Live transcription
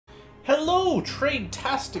Hello,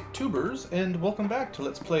 trade-tastic tubers, and welcome back to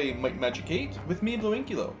Let's Play Might and Magic 8 with me,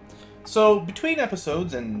 BlueAnkylo. So, between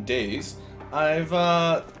episodes and days, I've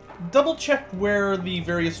double-checked where the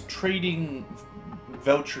various trading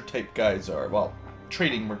voucher-type guys are. Well,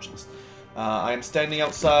 trading merchants. I am standing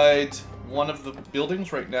outside one of the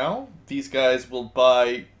buildings right now. These guys will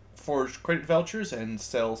buy forged credit vouchers and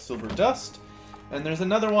sell silver dust. And there's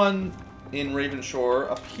another one in Ravenshore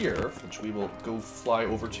up here, which we will go fly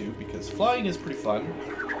over to, because flying is pretty fun,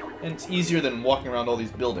 and it's easier than walking around all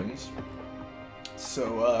these buildings.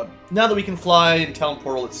 So, now that we can fly in Town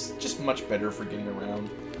Portal, it's just much better for getting around.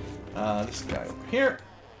 This guy over here.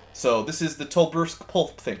 So, this is the Tobersk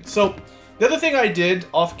Pulp thing. So, the other thing I did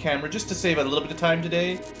off camera, just to save a little bit of time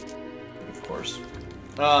today, of course,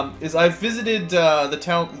 is I visited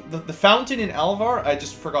the fountain in Alvar. I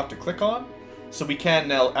just forgot to click on. So we can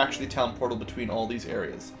now actually town portal between all these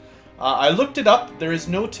areas. I looked it up. There is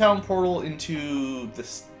no town portal into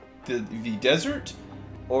the desert,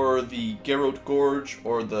 or the Garrote Gorge,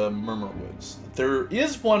 or the Murmur Woods. There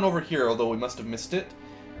is one over here, although we must have missed it.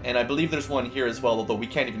 And I believe there's one here as well, although we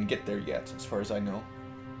can't even get there yet, as far as I know.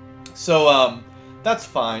 So, that's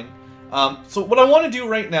fine. So what I want to do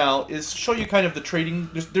right now is show you kind of the trading.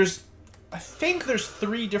 I think there's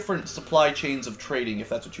 3 different supply chains of trading, if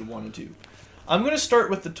that's what you want to do. I'm going to start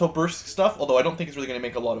with the Tobersk stuff, although I don't think it's really going to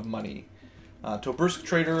make a lot of money. Tobersk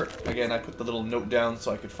Trader, again, I put the little note down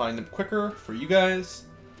so I could find them quicker for you guys,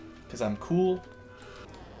 because I'm cool.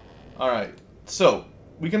 Alright, so,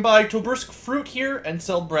 we can buy Tobersk fruit here and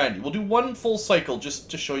sell brandy. We'll do one full cycle just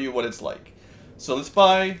to show you what it's like. So let's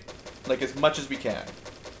buy, like, as much as we can.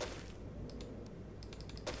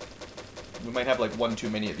 We might have, like, one too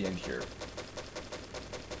many at the end here.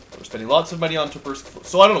 We're spending lots of money on Tobersk fruit.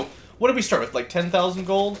 So I don't know. What did we start with? Like 10,000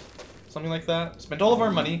 gold? Something like that? Spent all of our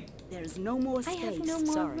money. There's no more space. I have no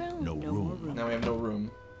more room. No room. Now we have no room.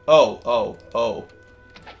 Oh.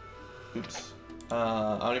 Oops.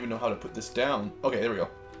 I don't even know how to put this down. Okay, there we go.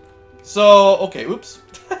 So, okay, oops.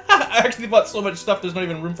 I actually bought so much stuff there's not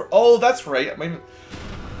even room for... Oh, that's right.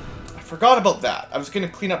 I forgot about that. I was going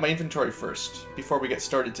to clean up my inventory first before we get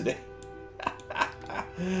started today.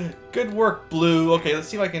 Good work, Blue. Okay, let's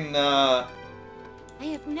see if I can... I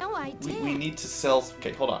have no idea. We need to sell...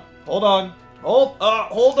 Okay, hold on. Hold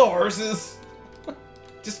the horses.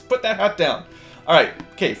 Just put that hat down. Alright,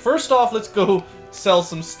 okay, first off, let's go sell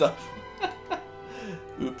some stuff.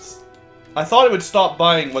 Oops. I thought it would stop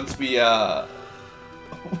buying once we hit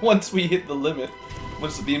the limit.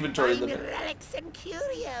 Once the inventory limit.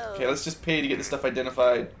 Okay, let's just pay to get the stuff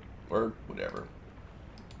identified. Or whatever.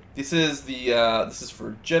 This is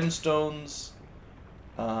for gemstones.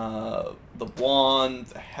 The wand,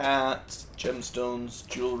 the hat, gemstones,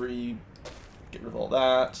 jewelry, get rid of all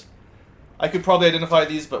that. I could probably identify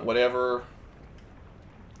these, but whatever.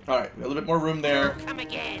 Alright, we got a little bit more room there. Come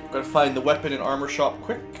again. Gotta find the weapon and armor shop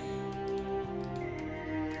quick.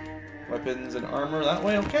 Weapons and armor that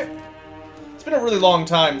way, okay. It's been a really long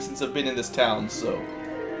time since I've been in this town, so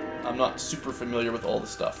I'm not super familiar with all the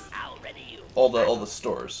stuff. All the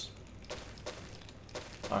stores.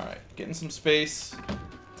 Alright, getting some space.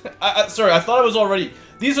 Sorry, I thought I was already...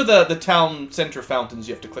 These are the town center fountains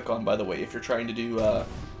you have to click on, by the way, if you're trying to do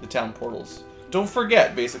the town portals. Don't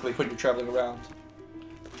forget, basically, when you're traveling around.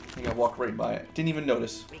 I think I walked right by it. Didn't even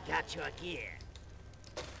notice. We got your gear.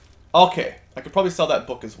 Okay, I could probably sell that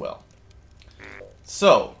book as well.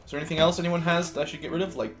 So, is there anything else anyone has that I should get rid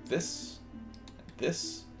of? Like this?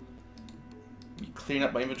 This? Clean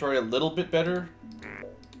up my inventory a little bit better.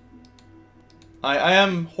 I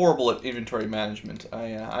am horrible at inventory management. I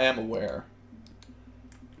am aware.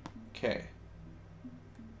 Okay.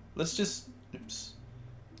 Let's just... Oops.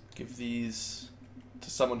 Give these to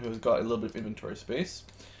someone who has got a little bit of inventory space.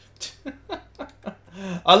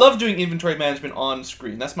 I love doing inventory management on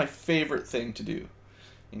screen. That's my favorite thing to do,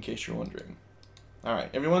 in case you're wondering. Alright,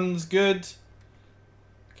 everyone's good.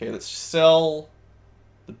 Okay, let's sell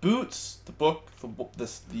the boots, the book, the bow.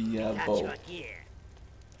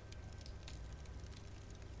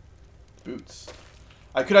 Boots.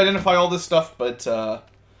 I could identify all this stuff, but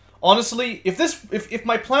honestly, if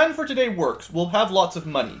my plan for today works, we'll have lots of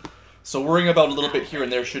money. So worrying about a little bit here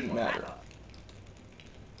and there shouldn't matter.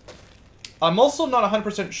 I'm also not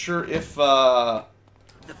 100% sure if I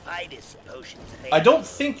don't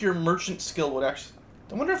think your merchant skill would actually...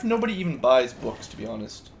 I wonder if nobody even buys books, to be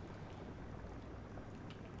honest.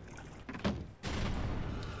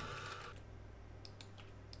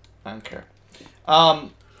 I don't care.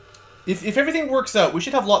 If everything works out, we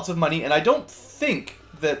should have lots of money, and I don't think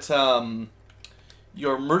that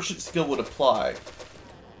your merchant skill would apply.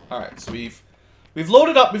 Alright, so we've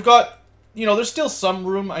loaded up. We've got you know, there's still some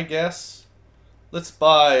room, I guess. Let's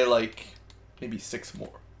buy, like, maybe 6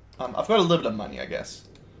 more. I've got a little bit of money, I guess.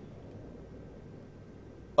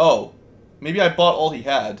 Oh, maybe I bought all he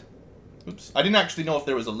had. Oops, I didn't actually know if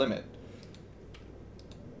there was a limit.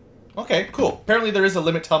 Okay, cool. Apparently there is a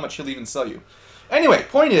limit to how much he'll even sell you. Anyway,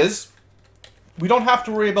 point is, we don't have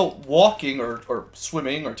to worry about walking or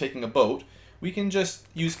swimming or taking a boat. We can just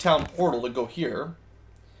use Town Portal to go here.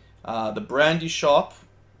 The brandy shop.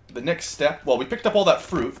 The next step. Well, we picked up all that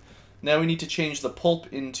fruit. Now we need to change the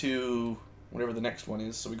pulp into whatever the next one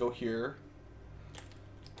is. So we go here.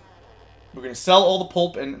 We're going to sell all the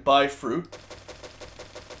pulp and buy fruit.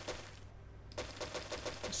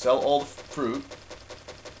 Sell all the fruit.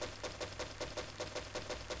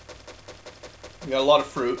 We got a lot of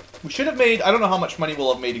fruit. We should have made, I don't know how much money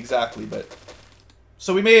we'll have made exactly, but...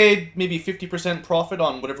 So we made maybe 50% profit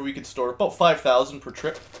on whatever we could store. About 5,000 per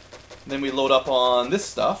trip. And then we load up on this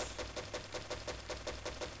stuff.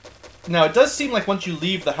 Now, it does seem like once you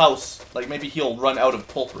leave the house, like maybe he'll run out of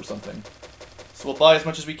pulp or something. So we'll buy as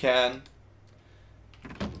much as we can.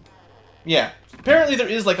 Yeah. Apparently there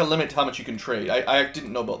is like a limit to how much you can trade. I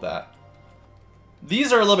didn't know about that.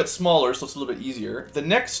 These are a little bit smaller, so it's a little bit easier. The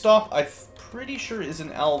next stop, I'm pretty sure, is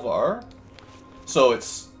in Alvar. So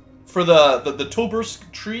it's... For the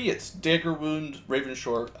Tobersk tree, it's Dagger Wound,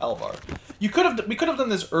 Ravenshore, Alvar. We could have done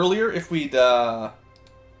this earlier if we'd... I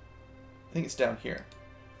think it's down here.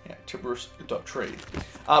 Yeah, Tobersk.trade.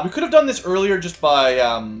 We could have done this earlier just by,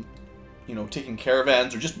 you know, taking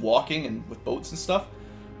caravans or just walking and with boats and stuff.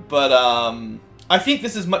 But I think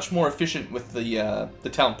this is much more efficient with the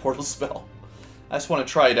Town Portal spell. I just want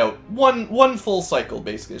to try it out. One full cycle,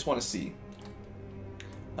 basically. I just want to see.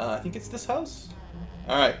 I think it's this house.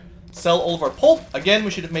 Alright. Sell all of our pulp. Again,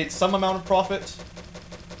 we should have made some amount of profit.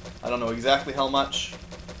 I don't know exactly how much.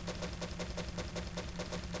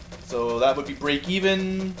 So that would be break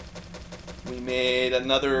even. We made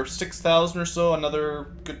another 6,000 or so,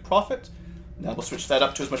 another good profit. Now we'll switch that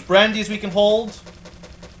up to as much brandy as we can hold.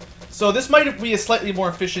 So this might be a slightly more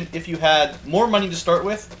efficient if you had more money to start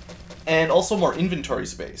with and also more inventory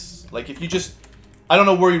space. Like if you just, I don't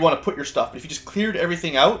know where you want to put your stuff, but if you just cleared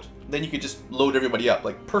everything out, then you could just load everybody up,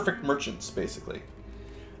 like perfect merchants, basically.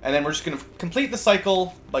 And then we're just going to complete the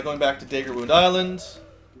cycle by going back to Dagger Wound Island.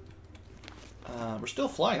 We're still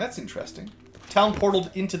flying, that's interesting. Town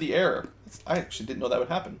portaled into the air. I actually didn't know that would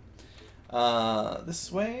happen. This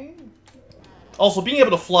way. Also, being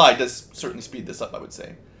able to fly does certainly speed this up, I would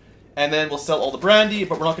say. And then we'll sell all the brandy,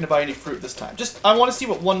 but we're not going to buy any fruit this time. Just, I want to see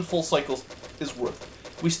what one full cycle is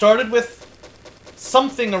worth. We started with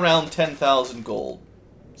something around 10,000 gold.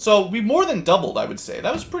 So we more than doubled, I would say.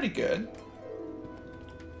 That was pretty good.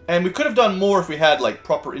 And we could have done more if we had, like,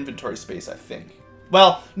 proper inventory space, I think.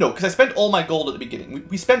 Well, no, because I spent all my gold at the beginning.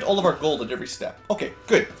 We spent all of our gold at every step. Okay,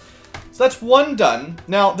 good. So that's one done.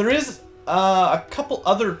 Now, there is a couple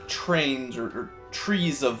other trains or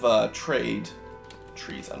trees of trade.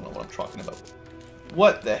 Trees, I don't know what I'm talking about.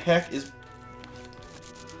 What the heck is...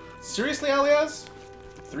 Seriously, Alias?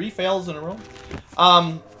 3 fails in a row?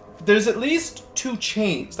 There's at least 2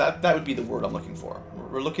 chains. That would be the word I'm looking for.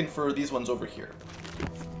 We're looking for these ones over here.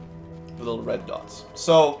 The little red dots.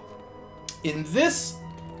 So, in this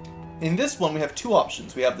one, we have 2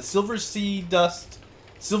 options. We have the silver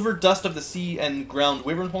dust of the sea and ground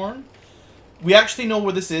wyvern horn. We actually know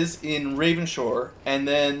where this is in Ravenshore, and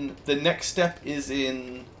then the next step is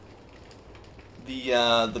in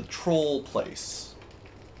the troll place.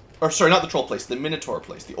 Or sorry, not the troll place, the minotaur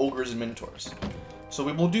place, the ogres and minotaurs. So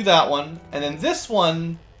we will do that one, and then this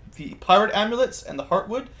one, the pirate amulets and the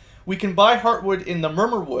heartwood. We can buy heartwood in the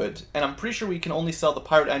Murmurwood, and I'm pretty sure we can only sell the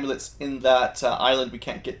pirate amulets in that island we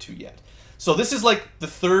can't get to yet. So this is like the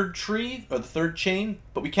 3rd tree, or the 3rd chain,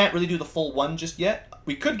 but we can't really do the full one just yet.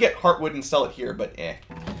 We could get heartwood and sell it here, but eh.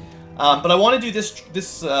 But I want to do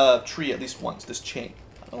this tree at least once, this chain.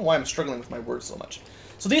 I don't know why I'm struggling with my words so much.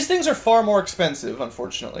 So these things are far more expensive,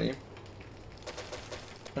 unfortunately.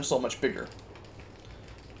 They're so much bigger.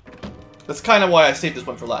 That's kind of why I saved this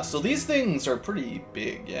one for last. So these things are pretty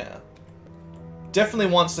big, yeah. Definitely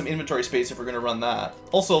want some inventory space if we're going to run that.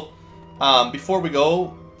 Also, before we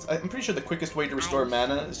go, I'm pretty sure the quickest way to restore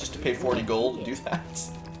mana is just to pay 40 gold and do that.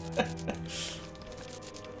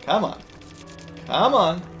 Come on. Come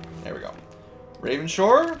on. There we go.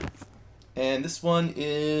 Ravenshore. And this one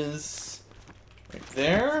is right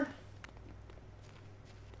there.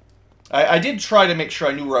 I did try to make sure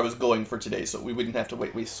I knew where I was going for today, so we wouldn't have to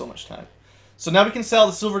waste so much time. So now we can sell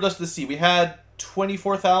the silver dust of the sea. We had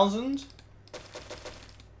 24,000.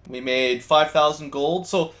 We made 5,000 gold.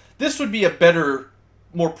 So this would be a better,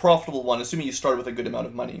 more profitable one, assuming you start with a good amount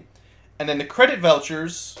of money. And then the credit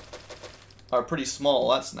vouchers are pretty small.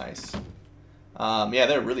 That's nice. Yeah,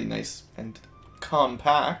 they're really nice and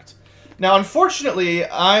compact. Now, unfortunately,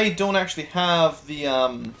 I don't actually have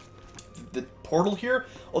the portal here.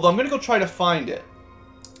 Although I'm going to go try to find it.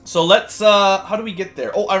 So let's, how do we get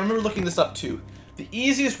there? Oh, I remember looking this up too. The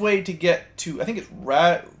easiest way to get to, I think it's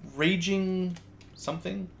Ravaging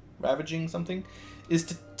something, is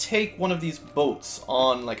to take one of these boats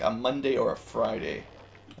on like a Monday or a Friday.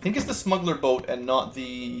 I think it's the smuggler boat and not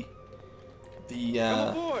the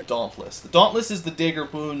Dauntless. The Dauntless is the Dagger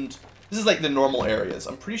Wound. This is like the normal areas.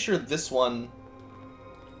 I'm pretty sure this one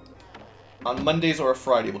on Mondays or a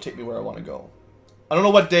Friday will take me where I want to go. I don't know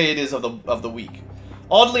what day it is of the week.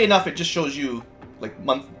 Oddly enough, it just shows you like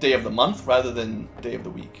day of the month rather than day of the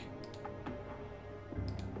week.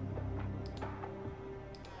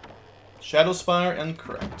 Shadowspire,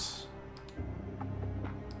 incorrect.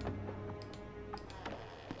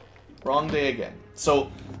 Wrong day again.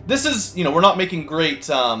 So this is, you know, we're not making great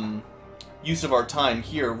use of our time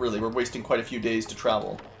here, really. We're wasting quite a few days to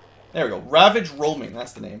travel. There we go. Ravage Roaming,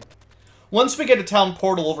 that's the name. Once we get a town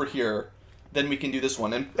portal over here, then we can do this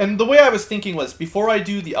one. And the way I was thinking was, before I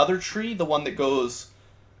do the other tree, the one that goes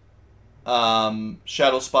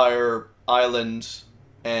Shadowspire, Island,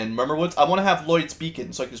 and Murmurwoods, I want to have Lloyd's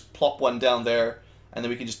Beacon, so I can just plop one down there, and then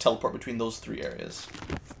we can just teleport between those three areas.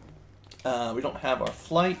 We don't have our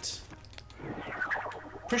flight.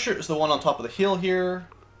 Pretty sure it's the one on top of the hill here.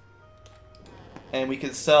 And we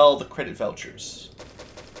can sell the credit vouchers.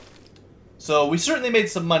 So we certainly made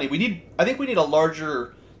some money. I think we need a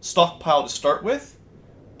larger stockpile to start with.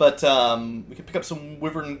 But we can pick up some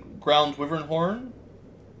ground wyvern horn.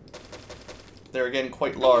 They're again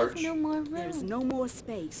quite large. No more room. There's no more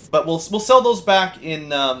space. But we'll sell those back in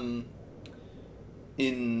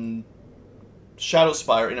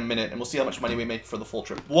Shadowspire in a minute, and we'll see how much money we make for the full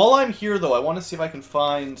trip. While I'm here, though, I want to see if I can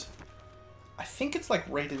find... I think it's like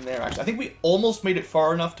right in there, actually. I think we almost made it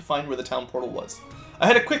far enough to find where the town portal was. I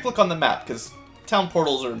had a quick look on the map, because town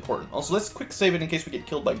portals are important. Also, let's quick save it in case we get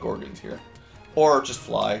killed by Gorgons here. Or just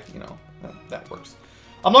fly, you know, that works.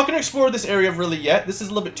 I'm not going to explore this area really yet. This is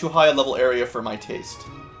a little bit too high a level area for my taste.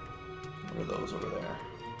 What are those over there?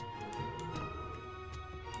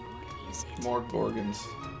 What is it? More Gorgons.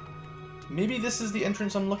 Maybe this is the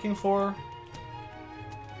entrance I'm looking for?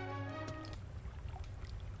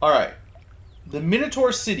 Alright. The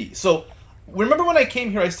Minotaur City. So, remember when I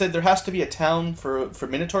came here I said there has to be a town for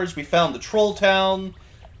Minotaurs? We found the Troll Town,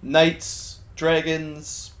 Knights,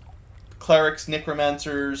 Dragons, Clerics,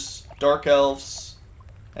 Necromancers, Dark Elves,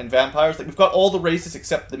 and Vampires. Like, we've got all the races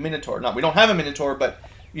except the Minotaur. Now, we don't have a Minotaur, but,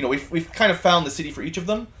 you know, we've kind of found the city for each of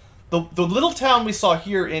them. The little town we saw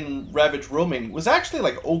here in Ravage Roaming was actually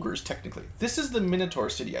like ogres, technically. This is the Minotaur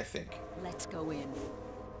City, I think. Let's go in.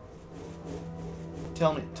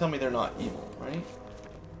 Tell me they're not evil, right?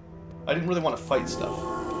 I didn't really want to fight stuff.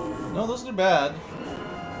 No, those are bad.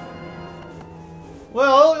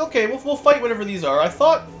 Well, okay, we'll fight whatever these are. I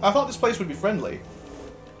thought this place would be friendly.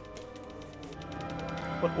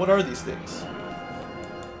 What are these things?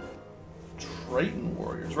 Triton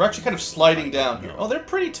warriors. We're actually kind of sliding down here. Oh, they're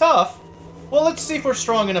pretty tough. Well, let's see if we're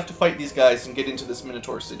strong enough to fight these guys and get into this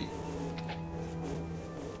Minotaur City.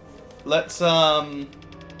 Let's, I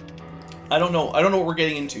don't know what we're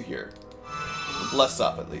getting into here. We'll bless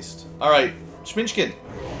up, at least. Alright, Schminchkin.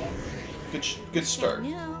 Good start.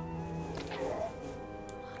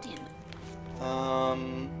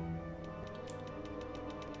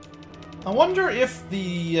 I wonder if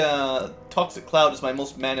the Toxic Cloud is my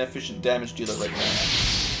most mana-efficient damage dealer right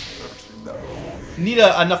now. Need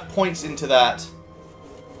enough points into that.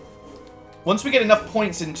 Once we get enough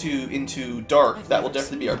points into Dark, that will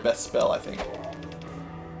definitely be our best spell, I think.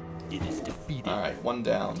 It is defeated. Alright, one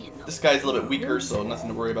down. This guy's a little bit weaker, so nothing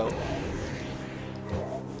to worry about.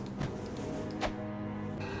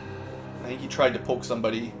 I think he tried to poke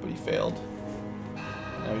somebody, but he failed.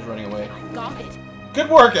 Now he's running away. Got it. Good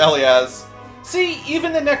work, Elias! See,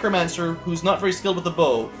 even the Necromancer, who's not very skilled with the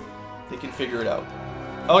bow, they can figure it out.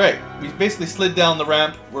 Okay, we basically slid down the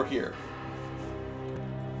ramp. We're here.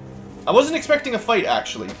 I wasn't expecting a fight,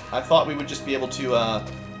 actually. I thought we would just be able to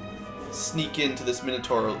sneak into this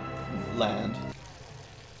Minotaur land.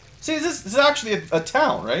 See, this is actually a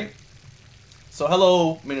town, right? So,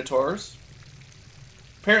 hello, Minotaurs.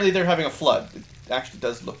 Apparently they're having a flood. It actually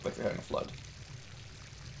does look like they're having a flood.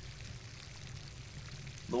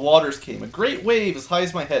 The waters came. A great wave as high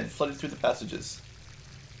as my head flooded through the passages.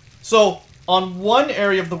 So, on one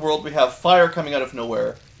area of the world we have fire coming out of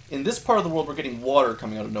nowhere. In this part of the world we're getting water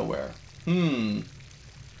coming out of nowhere.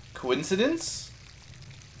 Coincidence?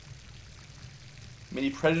 Mini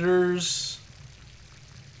predators.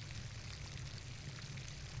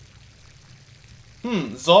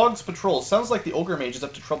 Zog's patrol. Sounds like the ogre mage is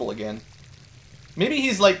up to trouble again. Maybe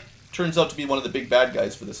he's like, turns out to be one of the big bad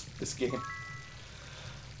guys for this game.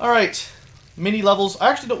 Alright. Mini levels. I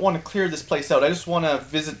actually don't want to clear this place out. I just want to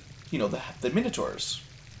visit, you know, the minotaurs.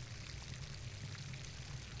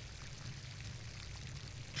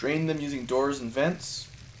 Drain them using doors and vents.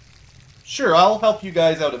 Sure, I'll help you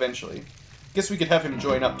guys out eventually. Guess we could have him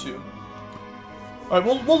join up too. Alright,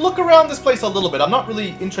 we'll look around this place a little bit. I'm not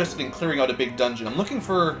really interested in clearing out a big dungeon. I'm looking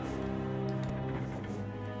for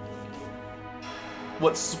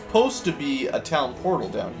what's supposed to be a town portal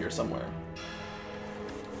down here somewhere.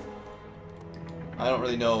 I don't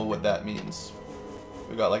really know what that means.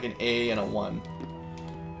 We've got like an A and a 1.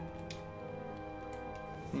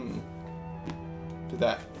 Did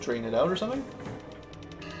that drain it out or something?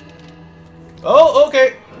 Oh,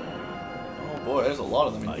 okay. Oh boy, there's a lot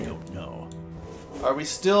of them in here. I don't know. Are we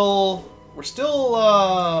still... we're still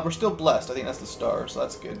blessed. I think that's the star, so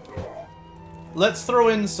that's good. Let's throw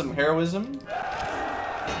in some heroism.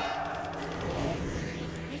 I've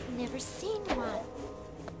never seen one.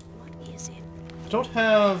 What is it? Don't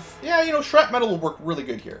have... yeah, you know, shrapnel will work really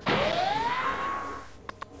good here.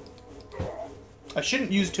 I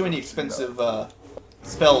shouldn't use too many expensive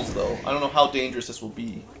spells, though. I don't know how dangerous this will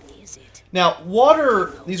be. What is it? Now,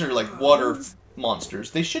 water... these are like water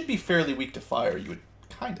monsters. They should be fairly weak to fire, you would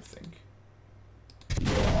kind of think.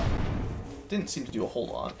 Didn't seem to do a whole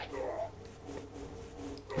lot.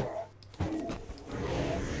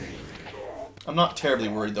 I'm not terribly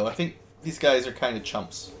worried, though. I think these guys are kind of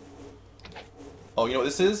chumps. Oh, you know what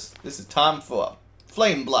this is? This is time for a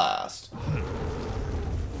flame blast.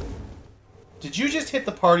 Did you just hit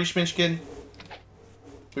the party, Schminchkin?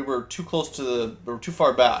 We were too close to the... we were too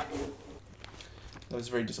far back. That was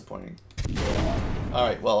very disappointing.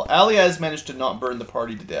 Alright, well, Aliaz managed to not burn the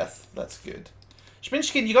party to death. That's good.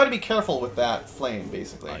 Schminchkin, you gotta be careful with that flame,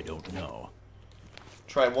 basically. I don't know.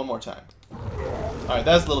 Try it one more time. Alright,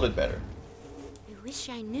 that's a little bit better. I wish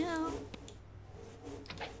I knew.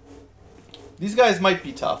 These guys might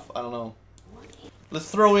be tough. I don't know. Let's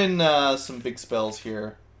throw in some big spells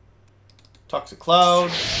here. Toxic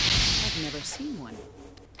Cloud. I've never seen one.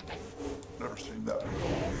 Never seen that.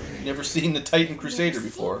 Never seen the Titan Crusader Never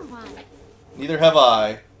before. seen one. Neither have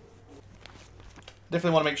I.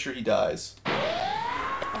 Definitely want to make sure he dies.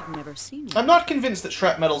 I've never seen one. I'm not convinced that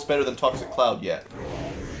shrapnel's better than Toxic Cloud yet.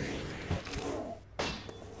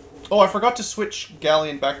 Oh, I forgot to switch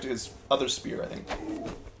Galleon back to his other spear, I think.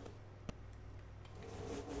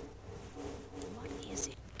 What is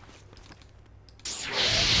it?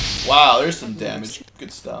 Wow, there's some damage.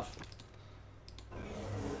 Good stuff.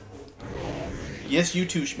 Yes, you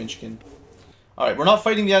too, Schminchkin. Alright, we're not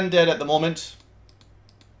fighting the undead at the moment.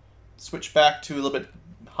 Switch back to a little bit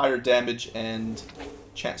higher damage and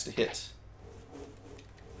chance to hit.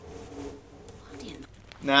 What in?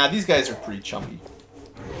 Nah, these guys are pretty chumpy.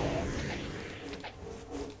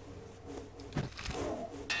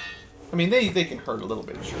 I mean, they can hurt a little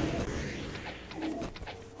bit, sure.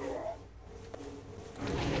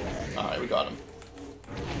 Alright, we got him.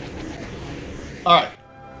 Alright.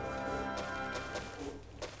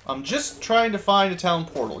 I'm just trying to find a town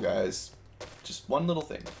portal, guys. Just one little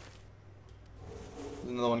thing.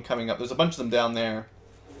 There's another one coming up. There's a bunch of them down there.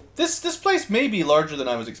 This place may be larger than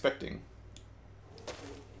I was expecting.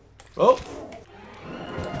 Oh!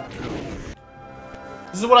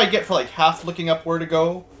 This is what I get for like half looking up where to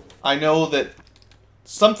go. I know that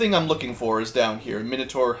something I'm looking for is down here.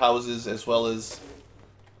 Minotaur houses as well as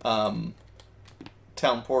town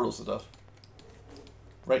portals and stuff.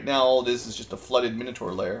 Right now all it is just a flooded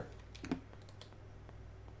Minotaur lair.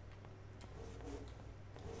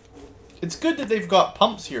 It's good that they've got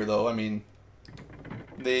pumps here though. I mean,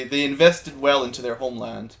 they invested well into their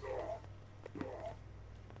homeland.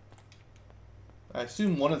 I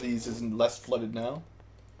assume one of these isn't less flooded now.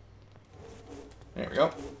 There we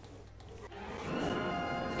go.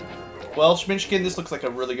 Well, Schminchkin, this looks like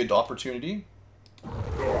a really good opportunity.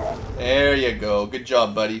 There you go. Good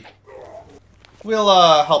job, buddy. We'll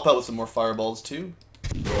help out with some more fireballs, too.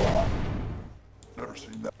 Never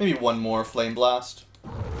seen that. Maybe one more flame blast.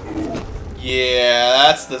 Yeah,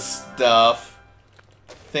 that's the stuff.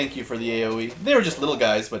 Thank you for the AoE. They were just little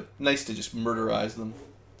guys, but nice to just murderize them.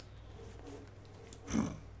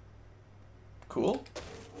 Cool.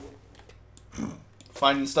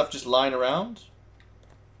 Finding stuff just lying around.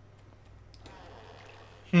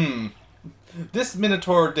 This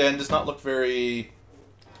Minotaur den does not look very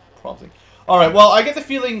promising. Alright, well, I get the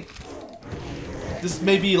feeling This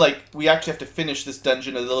may be like we actually have to finish this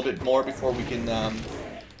dungeon a little bit more before we can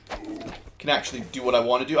actually do what I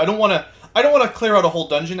want to do. I don't want to clear out a whole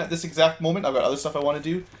dungeon at this exact moment. I've got other stuff I want to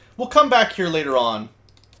do. We'll come back here later on.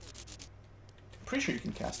 I'm pretty sure you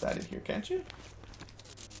can cast that in here, can't you?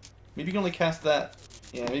 Maybe you can only cast that.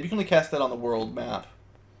 Yeah, maybe you can only cast that on the world map.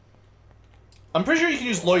 I'm pretty sure you can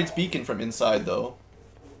use Lloyd's Beacon from inside, though.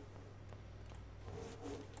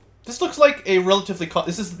 This looks like a relatively...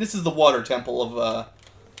 This is the water temple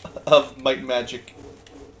of Might and Magic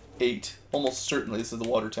 8. Almost certainly this is the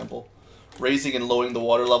water temple. Raising and lowering the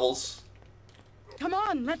water levels. Come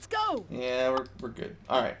on, let's go! Yeah, we're good.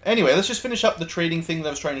 Alright. Anyway, let's just finish up the trading thing that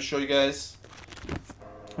I was trying to show you guys.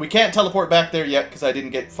 We can't teleport back there yet because I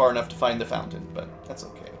didn't get far enough to find the fountain, but that's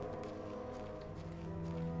okay.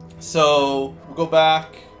 So, we'll go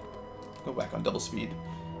back on double speed.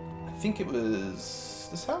 I think it was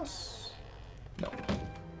this house? No.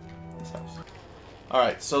 This house.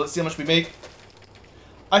 Alright, so let's see how much we make.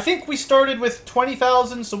 I think we started with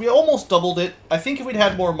 20,000, so we almost doubled it. I think if we'd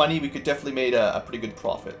had more money, we could definitely made a pretty good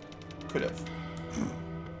profit. Could have.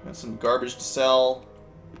 Got some garbage to sell.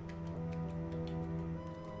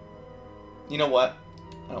 You know what?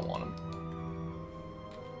 I don't want them.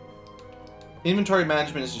 Inventory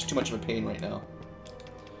management is just too much of a pain right now.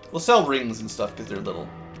 We'll sell rings and stuff because they're little.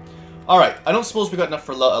 Alright, I don't suppose we got enough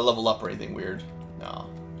for a level up or anything weird. No.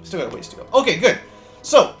 Still got a ways to go. Okay, good.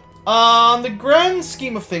 So, on the grand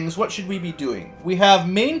scheme of things, what should we be doing? We have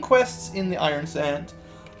main quests in the Iron Sand.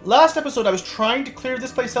 Last episode I was trying to clear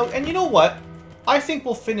this place out, and you know what? I think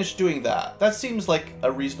we'll finish doing that. That seems like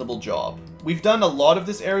a reasonable job. We've done a lot of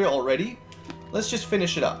this area already. Let's just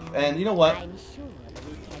finish it up. And you know what? I'm sure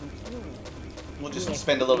we can do it. We'll just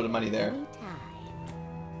spend a little bit of money there.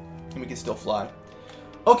 And we can still fly.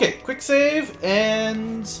 Okay, quick save,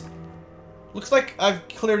 and... Looks like I've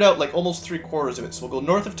cleared out like almost 3/4 of it. So we'll go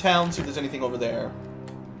north of town, see if there's anything over there.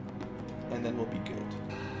 And then we'll be good.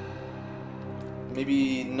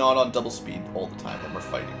 Maybe not on double speed all the time when we're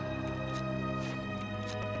fighting.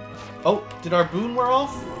 Oh, did our boon wear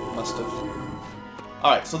off? Must have.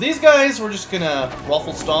 Alright, so these guys we're just gonna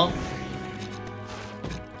ruffle stomp.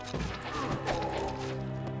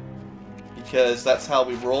 Because that's how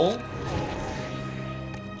we roll.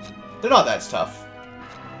 They're not that tough.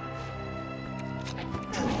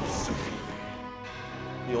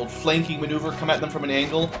 The old flanking maneuver, come at them from an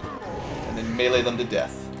angle, and then melee them to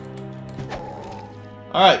death.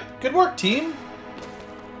 Alright, good work, team!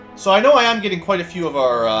 So I know I am getting quite a few of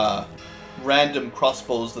our random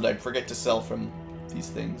crossbows that I forget to sell from these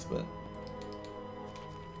things, but...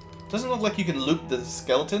 Doesn't look like you can loot the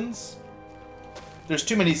skeletons. There's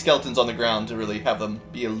too many skeletons on the ground to really have them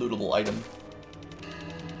be a lootable item.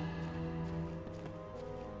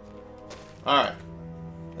 Alright.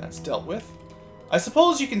 That's dealt with. I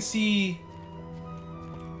suppose you can see...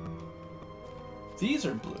 These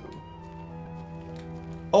are blue.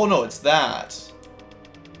 Oh no, it's that.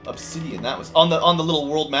 Obsidian, that was... On the little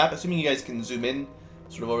world map, assuming you guys can zoom in,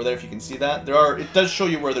 sort of over there if you can see that. There are... It does show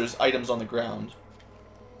you where there's items on the ground.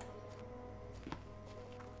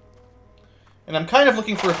 And I'm kind of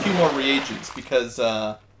looking for a few more reagents, because,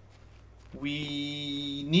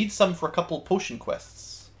 we need some for a couple potion quests.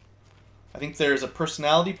 I think there's a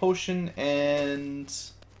personality potion and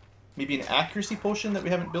maybe an accuracy potion that we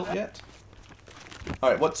haven't built yet.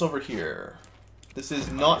 Alright, what's over here? This is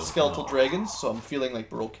not skeletal dragons, so I'm feeling like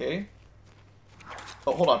we're okay.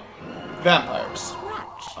 Oh, hold on. Vampires.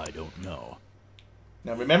 I don't know.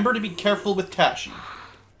 Now remember to be careful with Tashi.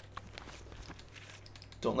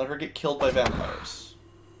 Don't let her get killed by vampires.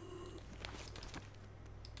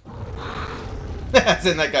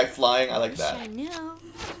 Isn't that guy flying? I like that. I knew.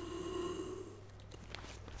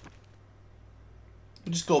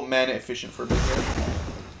 We'll just go mana efficient for a bit here.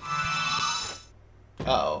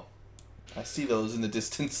 Uh-oh. I see those in the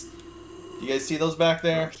distance. You guys see those back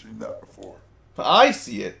there? Never seen that before. I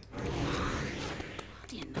see it.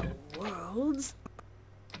 What in the world?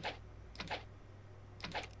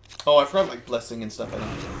 Oh, I forgot like blessing and stuff. I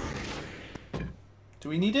don't. Do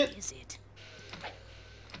we need it? Is it?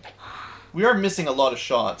 We are missing a lot of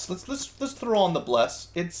shots. Let's throw on the bless.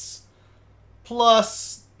 It's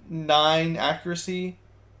plus 9 accuracy.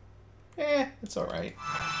 It's all right.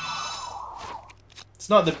 It's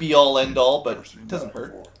not the be all end all, but it doesn't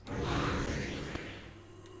hurt.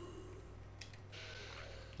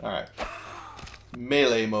 All right.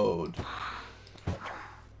 Melee mode.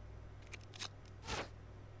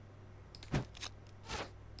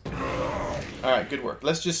 Alright, good work.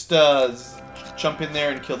 Let's just jump in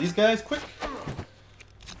there and kill these guys quick.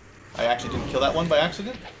 I actually didn't kill that one by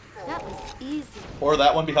accident. That was easy? Or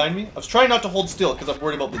that one behind me. I was trying not to hold still because I'm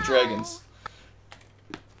worried about the dragons.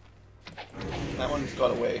 That one's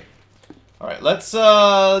got away. Alright,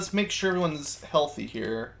 let's make sure everyone's healthy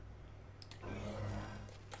here.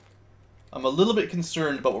 I'm a little bit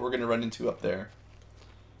concerned about what we're going to run into up there.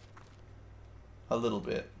 A little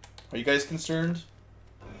bit. Are you guys concerned?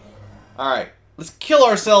 Alright, let's kill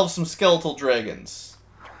ourselves some skeletal dragons.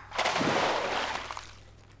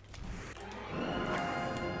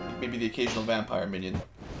 Maybe the occasional vampire minion.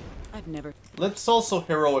 I've never. Let's also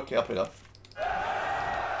heroic up it up.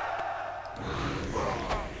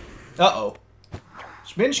 Uh-oh.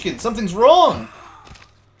 Schminchkin, something's wrong!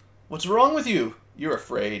 What's wrong with you? You're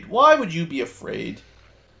afraid. Why would you be afraid?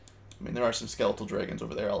 I mean, there are some skeletal dragons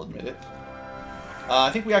over there, I'll admit it. I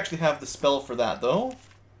think we actually have the spell for that, though.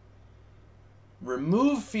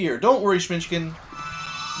 Remove fear. Don't worry, Schminchkin.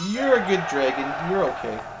 You're a good dragon. You're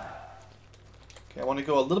okay. Okay, I want to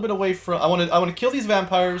go a little bit away from... I want to kill these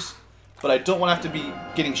vampires, but I don't want to have to be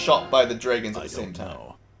getting shot by the dragons at the same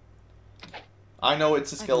time. I know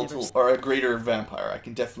it's a skeletal, or a greater vampire. I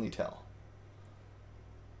can definitely tell.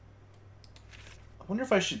 I wonder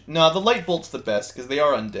if I should... No, the light bolt's the best, because they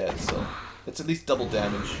are undead, so it's at least double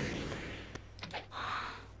damage.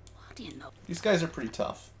 What do you know? These guys are pretty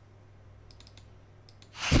tough.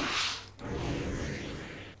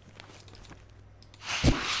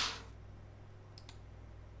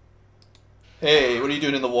 Hey, what are you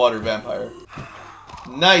doing in the water, vampire?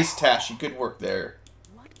 Nice, Tashi. Good work there.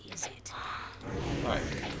 What is it? Alright.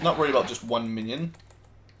 Not worried about just one minion.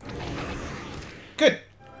 Good.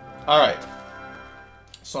 Alright.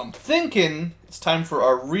 So I'm thinking it's time for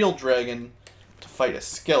our real dragon to fight a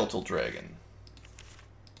skeletal dragon.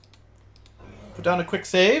 Put down a quick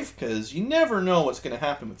save, because you never know what's going to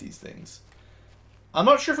happen with these things. I'm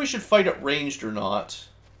not sure if we should fight at ranged or not.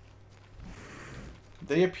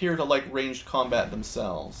 They appear to like ranged combat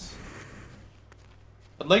themselves.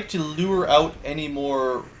 I'd like to lure out any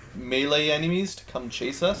more melee enemies to come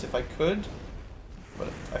chase us if I could. But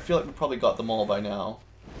I feel like we probably got them all by now.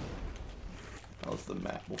 How's the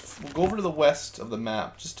map? We'll go over to the west of the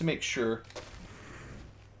map just to make sure.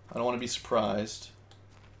 I don't want to be surprised.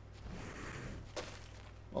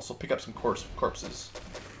 Also pick up some corpses.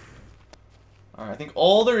 Alright, I think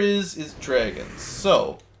all there is dragons.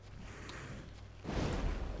 So,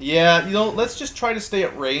 yeah, you know, let's just try to stay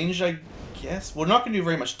at range, I guess. We're not going to do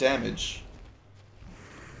very much damage.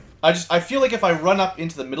 I feel like if I run up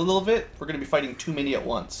into the middle of it, we're going to be fighting too many at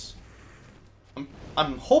once.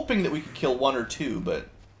 I'm hoping that we could kill one or two, but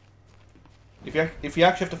if you actually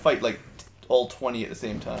have to fight like all 20 at the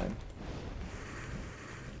same time.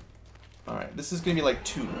 Alright, this is going to be like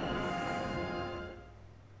 2.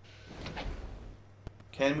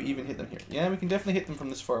 Can we even hit them here? Yeah, we can definitely hit them from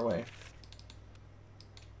this far away.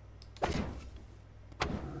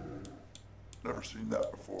 Never seen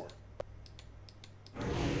that before.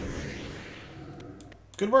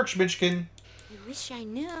 Good work, Schminchkin. I wish I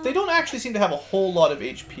knew. They don't actually seem to have a whole lot of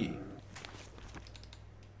HP.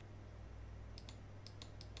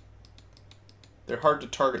 They're hard to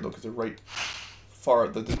target, though, because they're right far...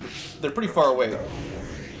 They're pretty far away.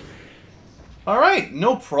 Alright,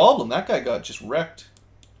 no problem. That guy got just wrecked.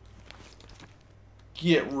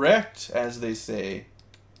 Get wrecked, as they say.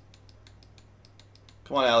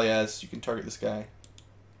 Come on, Alias. You can target this guy.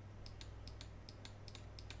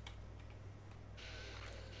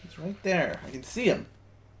 He's right there. I can see him.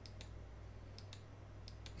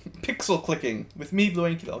 Pixel clicking. With me,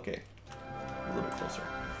 BlueAnkylo. Okay. A little bit closer.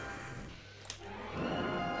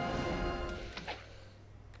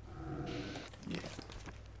 Yeah.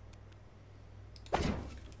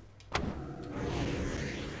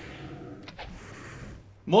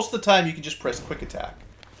 Most of the time, you can just press quick attack.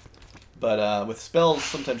 But with spells,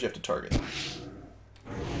 sometimes you have to target.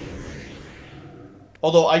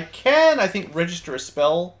 Although I can, I think, register a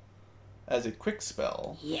spell as a quick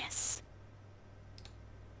spell. Yes.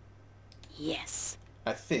 Yes.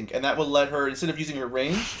 I think. And that will let her, instead of using her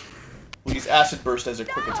ranged, we'll use Acid Burst as a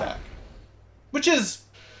quick attack. Which is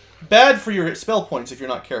bad for your spell points if you're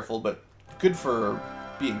not careful, but good for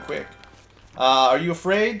being quick. Are you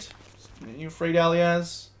afraid? Are you afraid,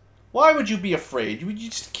 Alias? Why would you be afraid? You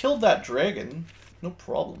just killed that dragon. No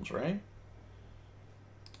problems, right?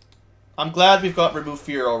 I'm glad we've got Remove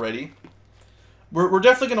Fear already. We're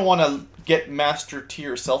definitely going to want to get Master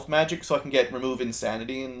Tier Self Magic so I can get Remove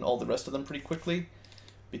Insanity and all the rest of them pretty quickly.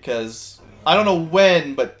 Because, I don't know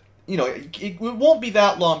when, but, you know, it won't be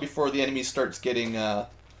that long before the enemy starts getting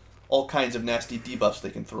all kinds of nasty debuffs they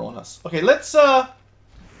can throw on us. Okay, let's, I'm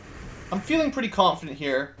feeling pretty confident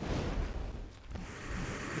here.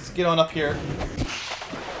 Let's get on up here.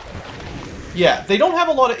 Yeah, they don't have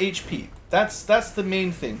a lot of HP. That's the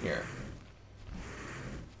main thing here.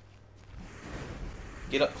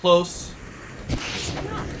 Get up close.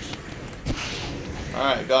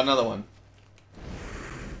 Alright, got another one.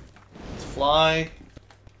 Let's fly.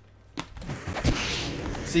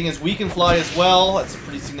 Seeing as we can fly as well, that's a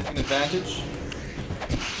pretty significant advantage.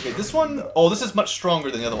 Okay, this one... Oh, this is much stronger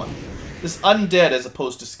than the other one. This undead as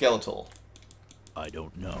opposed to skeletal. I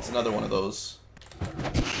don't know. It's another one of those.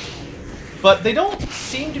 But they don't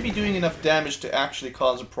seem to be doing enough damage to actually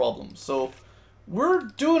cause a problem. So, we're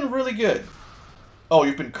doing really good. Oh,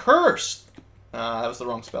 you've been cursed! That was the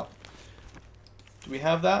wrong spell. Do we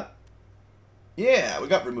have that? Yeah, we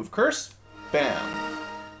got remove curse. Bam.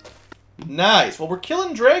 Nice. Well, we're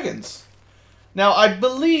killing dragons. Now, I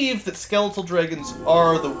believe that skeletal dragons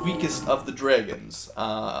are the weakest of the dragons,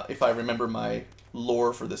 if I remember my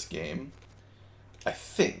lore for this game. I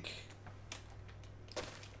think.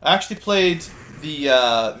 I actually played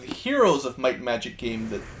the Heroes of Might and Magic game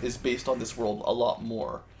that is based on this world a lot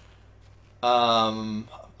more. I'm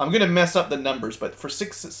going to mess up the numbers, but for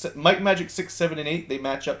Might and Magic 6, 7, and 8, they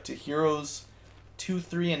match up to Heroes 2,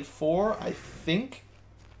 3, and 4, I think.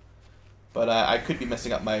 But I could be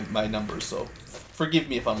messing up my numbers, so forgive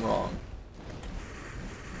me if I'm wrong.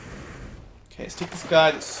 Okay, let's take this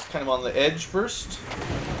guy that's kind of on the edge first.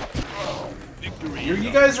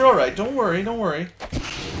 You guys are alright, don't worry, don't worry.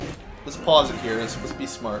 Let's pause it here, let's be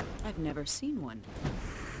smart. I've never seen one.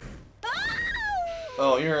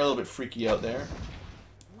 Oh, you're a little bit freaky out there.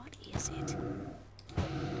 What is it?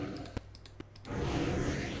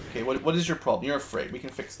 Okay, what is your problem? You're afraid. We can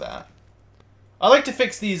fix that. I like to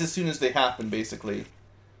fix these as soon as they happen, basically.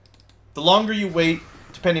 The longer you wait,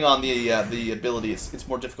 depending on the ability, it's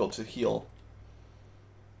more difficult to heal.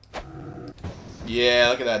 Yeah,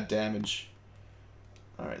 look at that damage.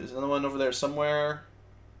 Alright, there's another one over there somewhere.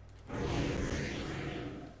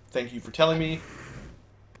 Thank you for telling me.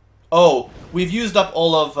 Oh, we've used up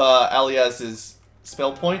all of Aliaz's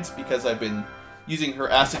spell points because I've been using her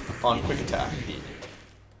acid on quick attack.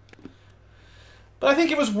 But I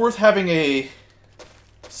think it was worth having a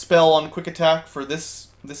spell on quick attack for this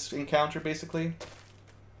encounter, basically.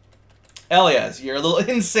 Aliaz, you're a little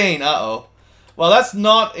insane. Uh-oh. Well, that's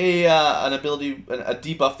not an ability, a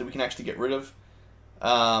debuff that we can actually get rid of.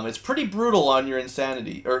 It's pretty brutal on your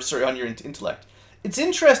insanity, or sorry, on your intellect. It's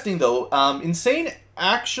interesting though. Insane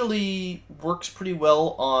actually works pretty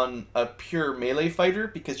well on a pure melee fighter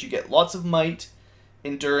because you get lots of might,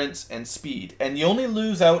 endurance, and speed, and you only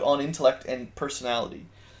lose out on intellect and personality.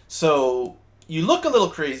 So you look a little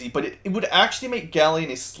crazy, but it would actually make Galleon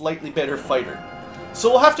a slightly better fighter. So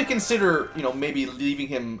we'll have to consider, you know, maybe leaving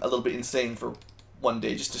him a little bit insane for one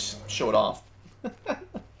day just to show it off. I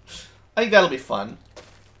think that'll be fun.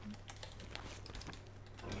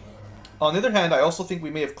 On the other hand, I also think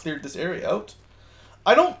we may have cleared this area out.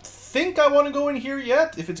 I don't think I want to go in here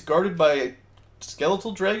yet. If it's guarded by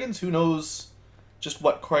skeletal dragons, who knows just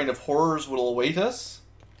what kind of horrors will await us.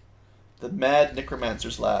 The Mad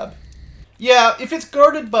Necromancer's Lab. Yeah, if it's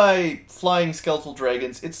guarded by flying skeletal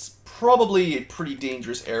dragons, it's probably a pretty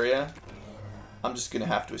dangerous area. I'm just going to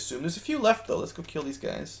have to assume. There's a few left, though. Let's go kill these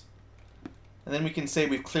guys. And then we can say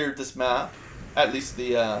we've cleared this map. At least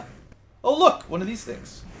the... Oh, look! One of these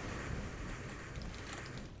things.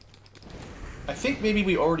 I think maybe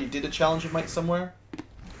we already did a challenge of might somewhere.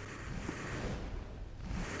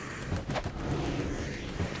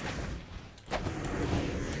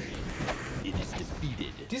 It is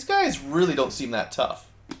defeated. These guys really don't seem that tough.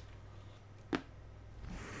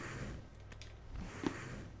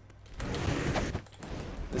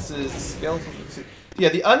 This is skeletal. Yeah,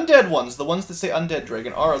 the undead ones, the ones that say undead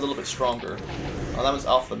dragon, are a little bit stronger. Oh, that was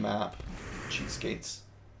off the map. Cheatskates.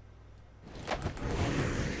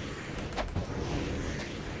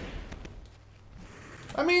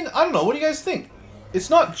 I mean, I don't know. What do you guys think? It's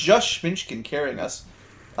not just Schminchkin carrying us.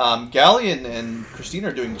 Galleon and Christine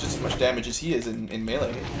are doing just as much damage as he is in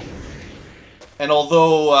melee. And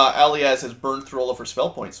although Aliaz has burned through all of her spell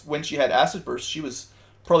points, when she had Acid Burst, she was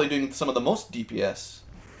probably doing some of the most DPS.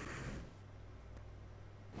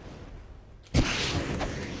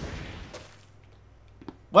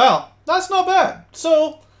 Wow, that's not bad.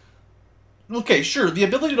 So, okay, sure, the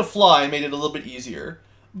ability to fly made it a little bit easier.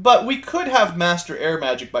 But we could have Master Air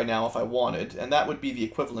Magic by now if I wanted, and that would be the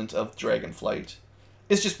equivalent of Dragon Flight.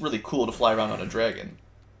 It's just really cool to fly around on a dragon.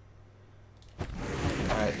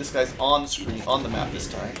 Alright, this guy's on screen, on the map this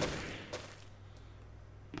time.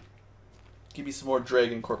 Give me some more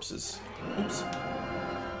dragon corpses. Oops.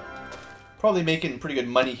 Probably making pretty good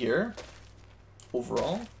money here.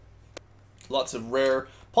 Overall. Lots of rare,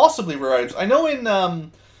 possibly rare items. I know in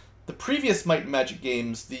the the previous Might and Magic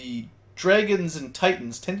games, the dragons and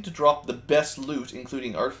titans tended to drop the best loot,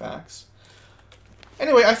 including artifacts.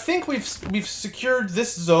 Anyway, I think we've secured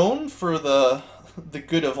this zone for the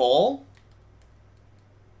good of all.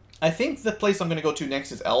 I think the place I'm going to go to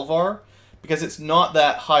next is Alvar, because it's not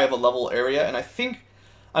that high of a level area, and I think,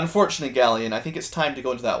 unfortunately, Galleon, I think it's time to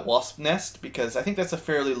go into that wasp nest, because I think that's a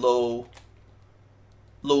fairly low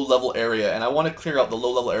level area, and I want to clear out the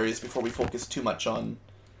low level areas before we focus too much on,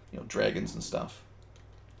 you know, dragons and stuff.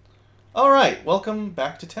 All right, welcome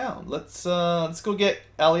back to town. Let's go get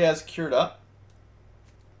Aliaz cured up,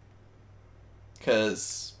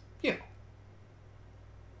 because, you know.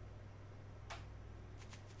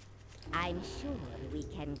 I'm sure we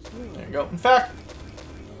can cure. There you go. In fact,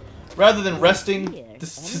 rather than resting,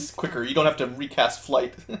 this is quicker. You don't have to recast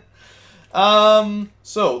flight.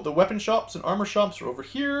 So the weapon shops and armor shops are over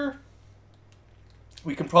here.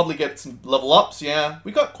 We can probably get some level ups. Yeah,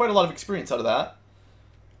 we got quite a lot of experience out of that.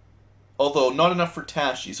 Although not enough for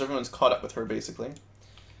Tashi, so everyone's caught up with her basically.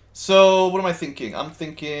 So what am I thinking? I'm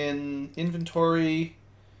thinking inventory.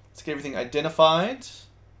 Let's get everything identified.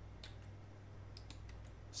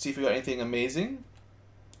 See if we got anything amazing.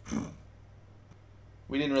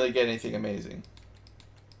 We didn't really get anything amazing.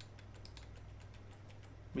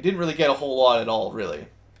 We didn't really get a whole lot at all, really.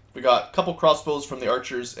 We got a couple crossbows from the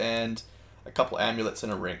archers and a couple amulets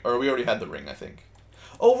and a ring. Or we already had the ring, I think.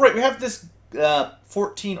 Oh, right, we have this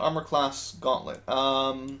 14 armor class gauntlet.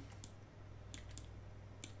 Doesn't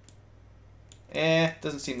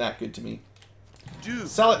seem that good to me. Dude,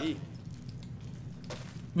 Sell it.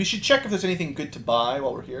 We should check if there's anything good to buy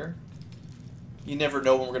while we're here. You never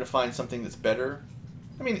know when we're going to find something that's better.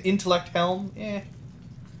 I mean, intellect helm,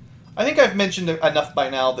 I think I've mentioned enough by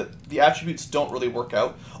now that the attributes don't really work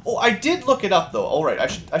out. Oh, I did look it up though. All right,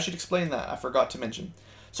 I should explain that. I forgot to mention.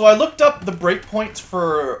 So I looked up the breakpoints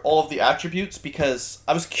for all of the attributes because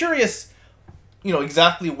I was curious, you know,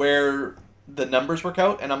 exactly where the numbers work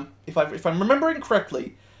out. And if I'm remembering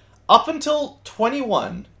correctly, up until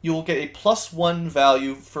 21, you'll get a +1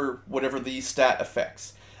 value for whatever the stat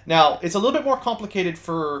affects. Now, it's a little bit more complicated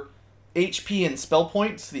for HP and spell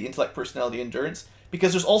points, the intellect, personality, endurance,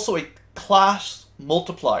 because there's also a class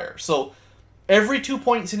multiplier. So every 2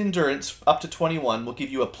 points in endurance up to 21 will give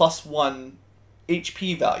you a +1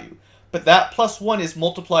 HP value. But that +1 is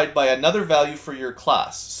multiplied by another value for your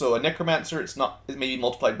class. So a necromancer, it may be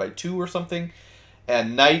multiplied by 2 or something.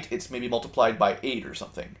 And knight, it's maybe multiplied by 8 or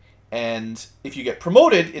something. And if you get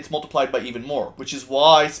promoted, it's multiplied by even more, which is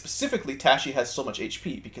why specifically Tashi has so much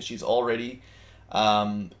HP, because she's already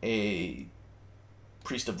a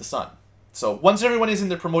priest of the sun. So once everyone is in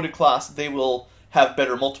the promoted class, they will have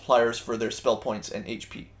better multipliers for their spell points and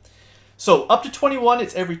HP. So up to 21,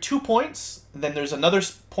 it's every 2 points. And then there's another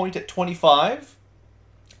point at 25.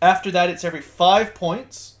 After that, it's every 5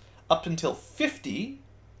 points up until 50.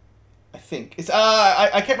 I think it's I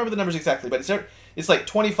can't remember the numbers exactly, but it's like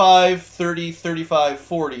 25, 30, 35,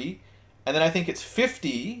 40, and then I think it's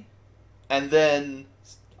 50, and then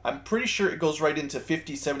I'm pretty sure it goes right into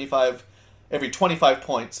 50, 75 every 25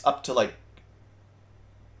 points up to like,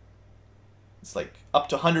 it's like up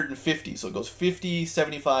to 150. So it goes 50,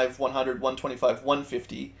 75, 100, 125,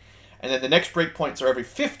 150. And then the next breakpoints are every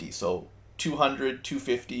 50. So 200,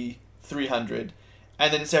 250, 300.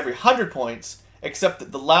 And then it's every 100 points, except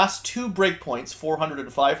that the last 2 breakpoints, 400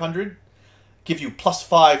 and 500, give you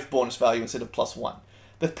 +5 bonus value instead of +1.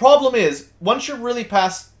 The problem is, once you're really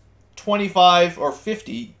past 25 or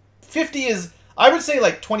 50, 50 is, I would say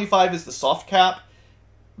like 25 is the soft cap,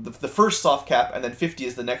 the first soft cap, and then 50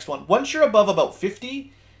 is the next one. Once you're above about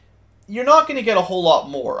 50, you're not going to get a whole lot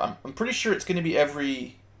more. I'm pretty sure it's going to be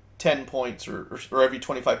every 10 points or every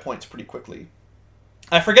 25 points pretty quickly.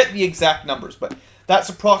 I forget the exact numbers, but that's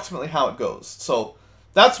approximately how it goes. So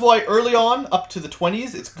that's why early on, up to the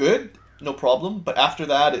 20s, it's good, no problem. But after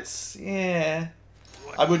that, it's, I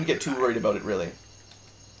wouldn't get too worried about it, really.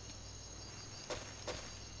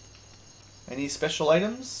 Any special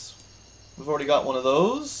items? We've already got one of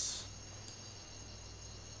those.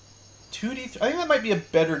 2d3. I think that might be a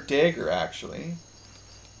better dagger, actually.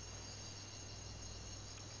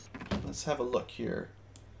 Let's have a look here.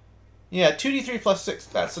 Yeah, 2d3 plus 6.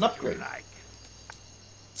 That's an upgrade.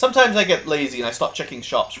 Sometimes I get lazy and I stop checking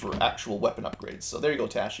shops for actual weapon upgrades. So there you go,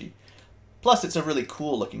 Tashi. Plus, it's a really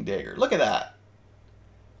cool looking dagger. Look at that.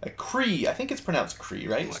 A Cree. I think it's pronounced Cree,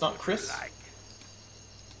 right? It's not Chris.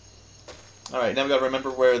 Alright, now we gotta remember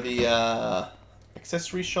where the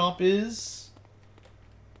accessory shop is.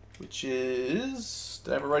 Which is...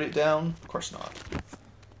 Did I ever write it down? Of course not.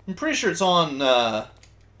 I'm pretty sure it's on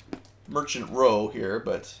Merchant Row here,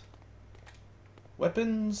 but...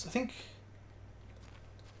 Weapons, I think...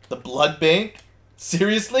 The blood bank?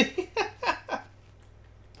 Seriously?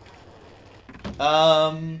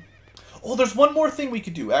 Oh, there's one more thing we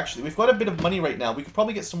could do, actually. We've got a bit of money right now. We could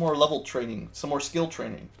probably get some more level training, some more skill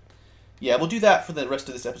training. Yeah, we'll do that for the rest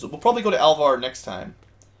of this episode. We'll probably go to Alvar next time.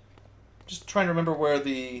 Just trying to remember where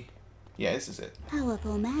the... Yeah, this is it.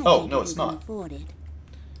 Powerful magic. Oh, no, it's not.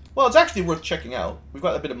 Well, it's actually worth checking out. We've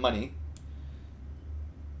got a bit of money.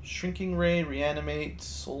 Shrinking Ray, Reanimate,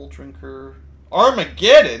 Soul Drinker...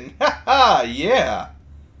 Armageddon! Haha, yeah!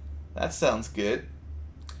 That sounds good.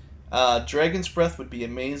 Dragon's Breath would be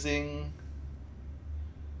amazing.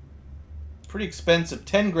 Pretty expensive.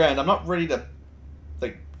 10 grand. I'm not ready to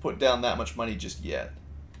like put down that much money just yet.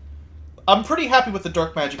 I'm pretty happy with the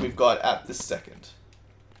dark magic we've got at this second.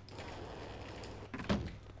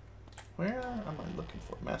 Where am I looking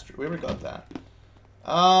for? Master. We already got that.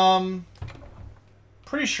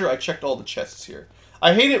 Pretty sure I checked all the chests here.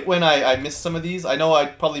 I hate it when I miss some of these. I know I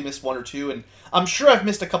probably missed one or two, and I'm sure I've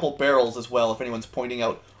missed a couple barrels as well if anyone's pointing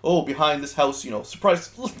out, oh, behind this house, you know, surprise.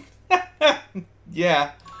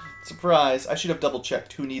 Yeah, surprise. I should have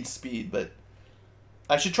double-checked who needs speed, but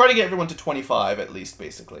I should try to get everyone to 25 at least,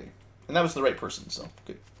 basically. And that was the right person, so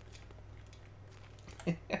good.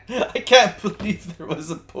 I can't believe there was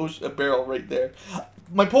a barrel right there.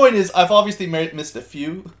 My point is, I've obviously missed a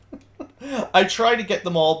few. I try to get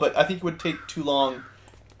them all, but I think it would take too long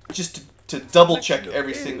just to double-check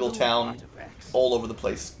every single town all over the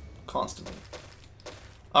place constantly.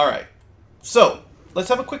 Alright, so let's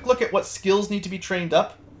have a quick look at what skills need to be trained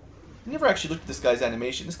up. I never actually looked at this guy's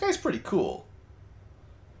animation. This guy's pretty cool.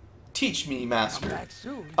 Teach me, Master.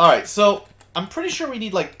 Alright, so I'm pretty sure we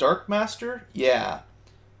need, like, Dark Master. Yeah.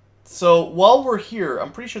 So while we're here,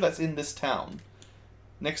 I'm pretty sure that's in this town.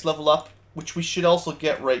 Next level up, which we should also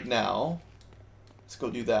get right now. Let's go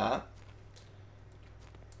do that.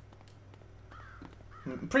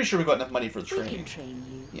 I'm pretty sure we've got enough money for the training. We can train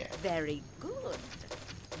you. Yeah. Very good.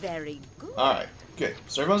 Very good. Alright, good.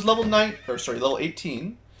 So everyone's level 9, or sorry, level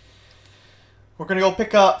 18. We're gonna go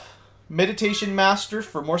pick up Meditation Master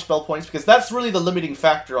for more spell points, because that's really the limiting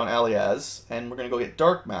factor on Aliaz. And we're gonna go get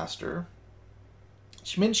Dark Master.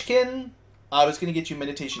 Shminchkin, I was gonna get you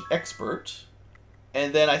Meditation Expert.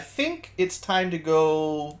 And then I think it's time to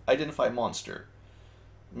go Identify Monster.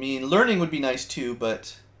 I mean, learning would be nice too,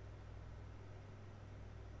 but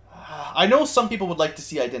I know some people would like to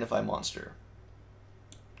see Identify Monster.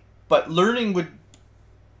 But learning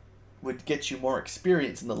would get you more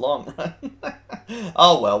experience in the long run.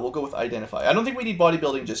 Oh well, we'll go with Identify. I don't think we need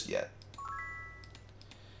bodybuilding just yet.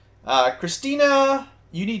 Christina,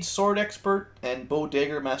 you need Sword Expert and Bow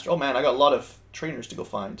Dagger Master. Oh man, I got a lot of trainers to go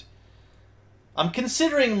find. I'm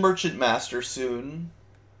considering Merchant Master soon.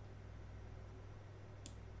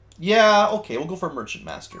 Yeah, okay, we'll go for Merchant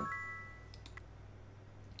Master.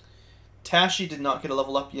 Tashi did not get a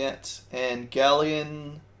level up yet. And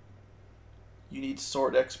Galleon, you need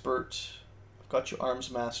Sword Expert. I've got you Arms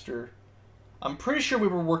Master. I'm pretty sure we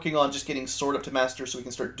were working on just getting Sword up to Master so we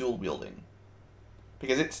can start dual wielding.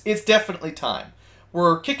 Because it's definitely time.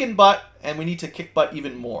 We're kicking butt, and we need to kick butt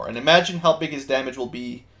even more. And imagine how big his damage will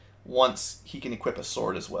be once he can equip a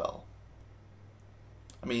sword as well.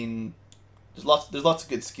 I mean, there's lots of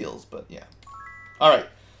good skills, but yeah. Alright,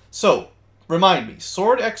 so, remind me.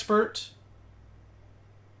 Sword Expert,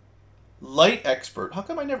 Light Expert. How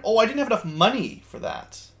come I never... Oh, I didn't have enough money for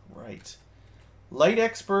that. Right. Light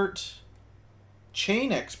Expert,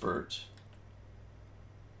 Chain Expert,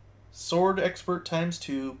 Sword Expert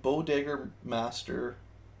 ×2, Bow Dagger Master.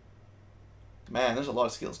 Man, there's a lot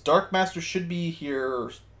of skills. Dark Master should be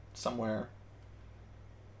here somewhere.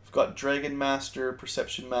 We've got Dragon Master,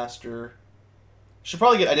 Perception Master. Should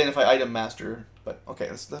probably get Identify Item Master, but okay,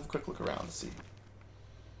 let's have a quick look around and see.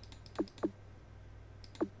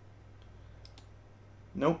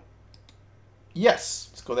 Nope. Yes,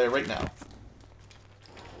 let's go there right now.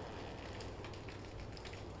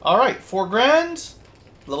 Alright, 4 grand.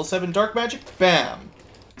 Level 7 Dark Magic. Bam.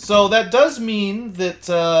 So that does mean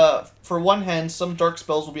that, for one hand, some dark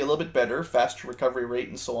spells will be a little bit better. Faster recovery rate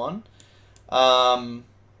and so on.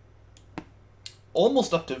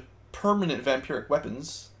 Almost up to permanent vampiric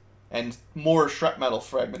weapons. And more shrapnel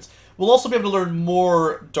fragments. We'll also be able to learn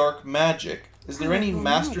more dark magic. Is there any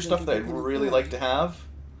master stuff that I'd really like to have?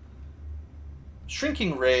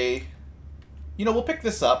 Shrinking Ray. You know, we'll pick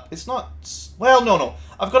this up. It's not... Well, no.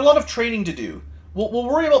 I've got a lot of training to do. We'll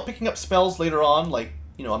worry about picking up spells later on, like,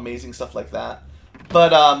 you know, amazing stuff like that.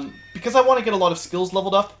 But, because I want to get a lot of skills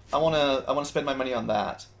leveled up, I want to spend my money on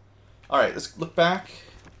that. Alright, let's look back.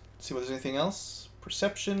 See if there's anything else.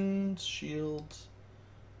 Perception, shield,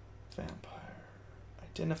 vampire.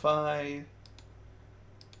 Identify.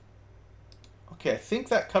 Okay, I think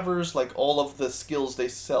that covers like all of the skills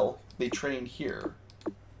they train here.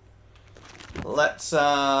 Let's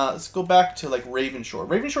go back to like Ravenshore.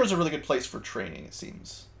 Ravenshore is a really good place for training, it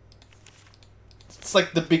seems. It's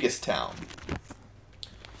like the biggest town.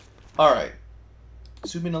 Alright.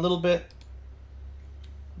 Zoom in a little bit.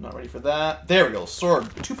 Not ready for that. There we go. Sword.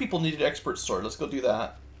 2 people needed expert sword. Let's go do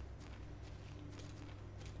that.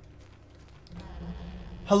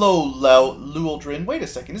 Hello, Lualdrin. Wait a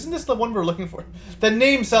second. Isn't this the one we're looking for? The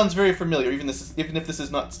name sounds very familiar, even if this is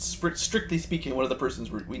not strictly speaking one of the persons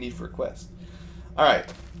we need for a quest.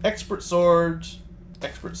 Alright. Expert sword.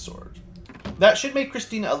 Expert sword. That should make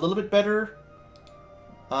Christina a little bit better.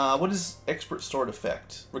 What is expert sword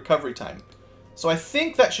effect? Recovery time. So I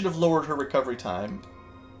think that should have lowered her recovery time.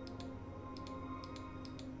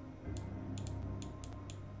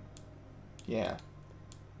 Yeah.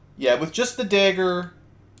 Yeah, with just the dagger,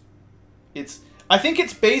 I think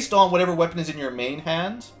it's based on whatever weapon is in your main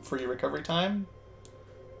hand for your recovery time.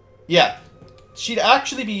 Yeah. She'd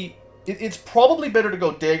actually be... It's probably better to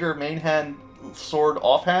go dagger, main hand, sword,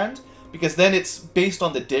 offhand, because then it's based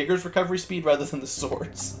on the dagger's recovery speed rather than the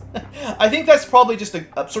sword's. I think that's probably just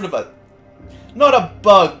a sort of a... Not a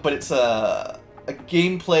bug, but it's a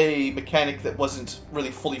gameplay mechanic that wasn't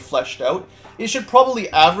really fully fleshed out. It should probably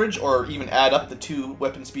average or even add up the 2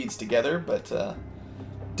 weapon speeds together, but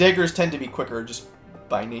daggers tend to be quicker just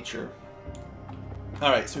by nature.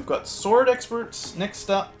 Alright, so we've got sword experts next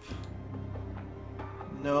up.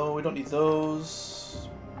 No, we don't need those.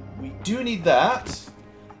 We do need that.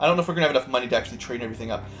 I don't know if we're going to have enough money to actually train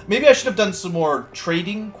everything up. Maybe I should have done some more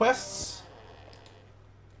trading quests.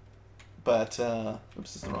 But,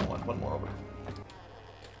 oops, this is the wrong one. One more over.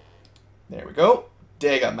 There we go.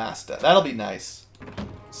 Dega Master. That'll be nice.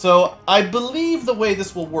 So, I believe the way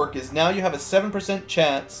this will work is now you have a 7%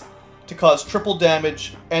 chance to cause triple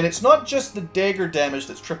damage. And it's not just the dagger damage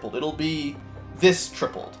that's tripled. It'll be this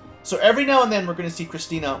tripled. So every now and then we're going to see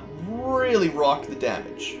Christina really rock the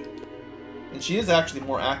damage. And she is actually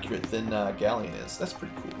more accurate than Galleon is. That's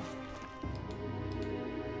pretty cool.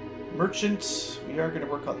 Merchant. We are going to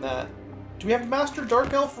work on that. Do we have Master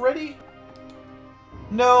Dark Elf ready?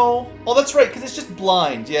 No. Oh, that's right, because it's just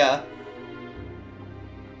blind, yeah.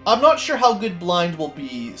 I'm not sure how good blind will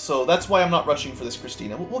be, so that's why I'm not rushing for this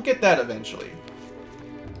Christina. We'll get that eventually.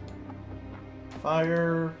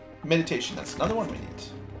 Fire. Meditation, that's another one we need.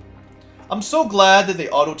 I'm so glad that they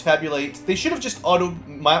auto-tabulate. They should have just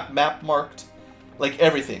auto-map marked, like,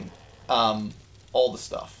 everything. All the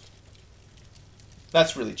stuff.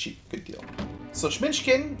 That's really cheap. Good deal. So,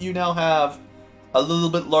 Schminchkin, you now have a little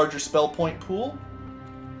bit larger spell point pool.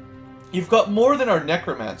 You've got more than our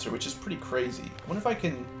Necromancer, which is pretty crazy. I wonder if I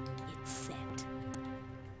can... It's set.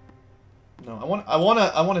 No, I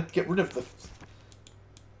want to get rid of the...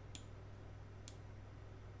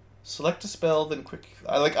 Select a spell, then quick...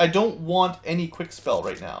 I don't want any quick spell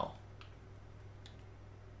right now.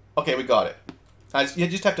 Okay, we got it. You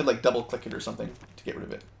just have to, like, double-click it or something to get rid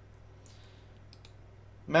of it.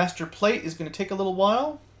 Master Plate is going to take a little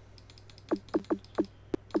while.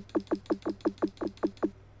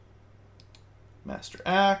 Master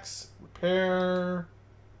Axe, Repair...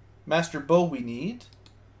 Master Bow we need.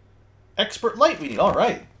 Expert Light we need.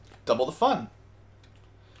 Alright. Double the fun.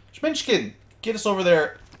 Schminchkin, get us over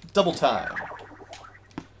there. Double time.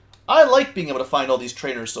 I like being able to find all these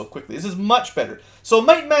trainers so quickly. This is much better. So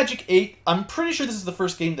Might and Magic 8, I'm pretty sure this is the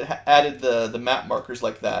first game that added the map markers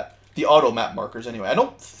like that. The auto map markers anyway. I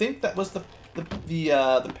don't think that was the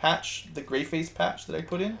patch, the gray face patch that I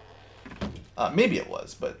put in. Maybe it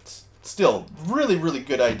was, but still, really, really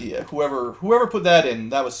good idea. Whoever put that in,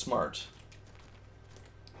 that was smart.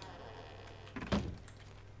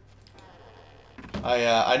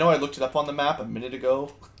 I know I looked it up on the map a minute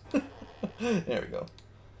ago. There we go.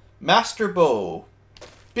 Master Bow.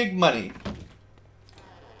 Big money.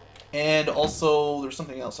 And also, there's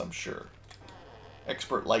something else, I'm sure.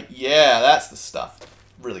 Expert Light. Yeah, that's the stuff.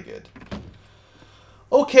 Really good.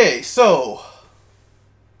 Okay, so...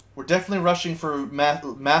 We're definitely rushing for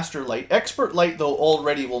Master Light. Expert Light, though,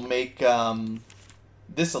 already will make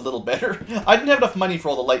this a little better. I didn't have enough money for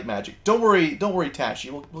all the light magic. Don't worry, Tashi.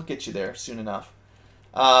 We'll get you there soon enough.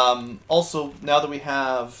 Also, now that we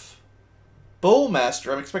have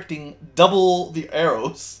Bowmaster, I'm expecting double the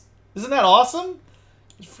arrows. Isn't that awesome?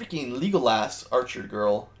 Freaking Legolas archer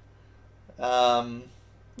girl.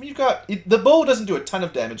 You've got... The bow doesn't do a ton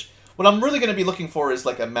of damage. What I'm really going to be looking for is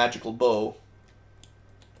like a magical bow.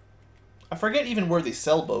 I forget even where they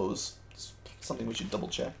sell bows. It's something we should double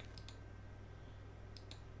check.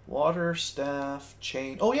 Water, staff,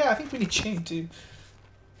 chain. Oh yeah, I think we need chain too.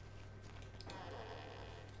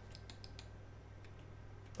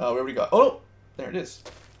 Oh, we already got... Oh! There it is.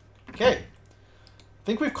 Okay. I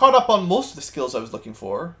think we've caught up on most of the skills I was looking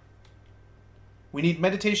for. We need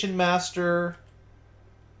Meditation Master...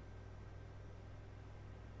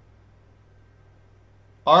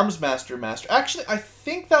 Arms Master. Actually, I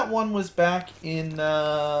think that one was back in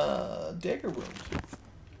Dagger Wound.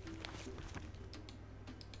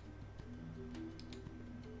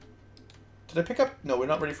 Did I pick up? No, we're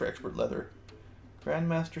not ready for Expert Leather.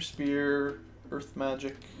 Grandmaster Spear, Earth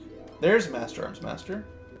Magic. There's Master Arms Master.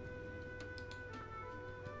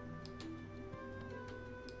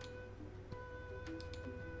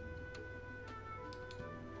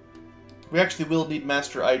 We actually will need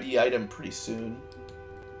Master ID item pretty soon.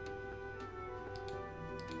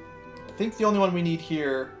 I think the only one we need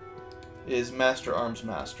here is Master Arms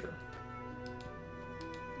Master.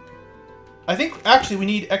 I think actually we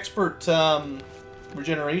need Expert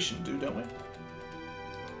Regeneration too, don't we?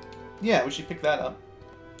 Yeah, we should pick that up.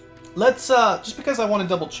 Let's, just because I want to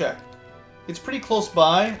double check. It's pretty close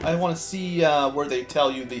by. I want to see where they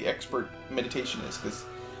tell you the Expert Meditation is,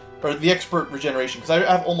 or the Expert Regeneration, because I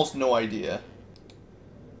have almost no idea.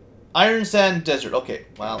 Iron Sand Desert. Okay,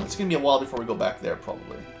 well, it's going to be a while before we go back there,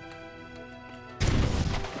 probably.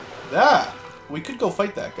 Ah! We could go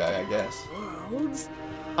fight that guy, I guess.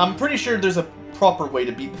 I'm pretty sure there's a proper way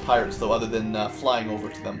to beat the pirates, though, other than flying over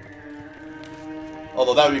to them.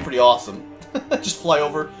 Although that would be pretty awesome. Just fly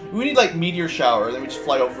over. We need, like, meteor shower, and then we just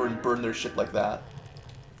fly over and burn their ship like that.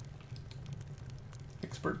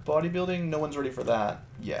 Expert bodybuilding? No one's ready for that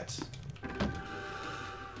yet.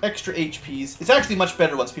 Extra HPs. It's actually much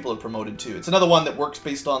better once people are promoted, too. It's another one that works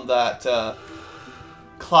based on that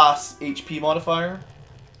class HP modifier.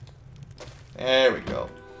 There we go.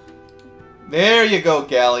 There you go,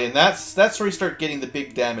 Galleon. That's where we start getting the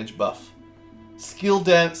big damage buff. Skill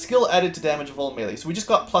added to damage of all melee. So we just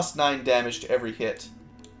got +9 damage to every hit.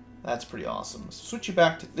 That's pretty awesome. Switch you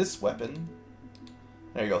back to this weapon.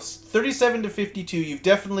 There you go. 37 to 52. You've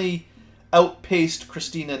definitely outpaced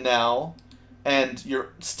Christina now. And you're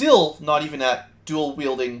still not even at dual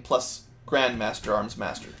wielding plus Grandmaster Arms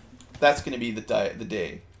Master. That's going to be the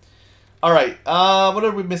day. Alright, what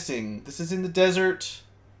are we missing? This is in the desert.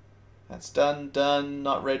 That's done,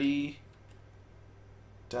 not ready.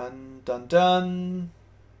 Done.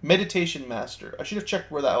 Meditation Master. I should have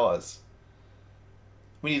checked where that was.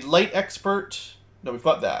 We need Light Expert. No, we've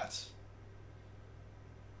got that.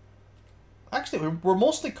 Actually, we're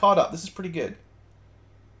mostly caught up. This is pretty good. I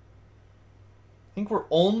think we're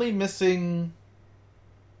only missing...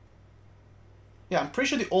 Yeah, I'm pretty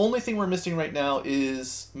sure the only thing we're missing right now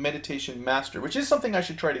is Meditation Master, which is something I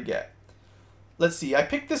should try to get. Let's see. I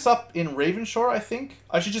picked this up in Ravenshore, I think.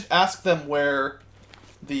 I should just ask them where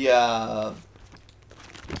the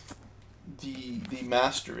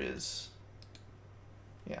master is.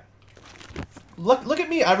 Yeah. Look at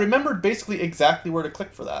me. I remembered basically exactly where to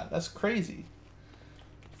click for that. That's crazy.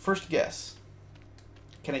 First guess.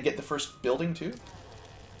 Can I get the first building too?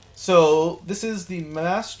 So, this is the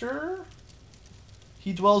master.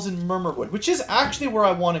 He dwells in Murmurwood, which is actually where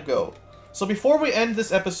I want to go. So before we end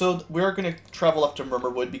this episode, we're going to travel up to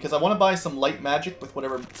Murmurwood because I want to buy some light magic with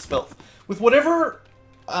whatever spell... With whatever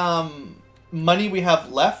money we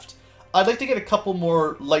have left, I'd like to get a couple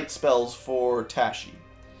more light spells for Tashi.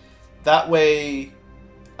 That way...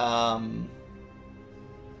 well,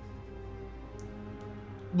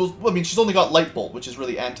 I mean, she's only got Light Bolt, which is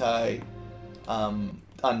really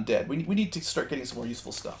anti-undead. We need to start getting some more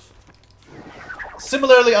useful stuff.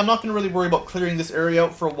 Similarly, I'm not going to really worry about clearing this area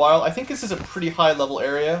out for a while. I think this is a pretty high-level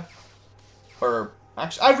area. Or,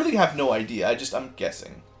 actually, I really have no idea. I'm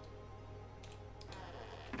guessing.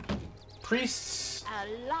 Priests.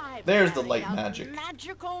 There's the light magic.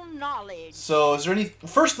 Magical knowledge. So, is there any...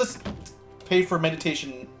 First, let's pay for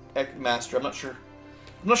Meditation Master. I'm not sure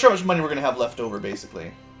how much money we're going to have left over,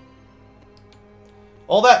 basically.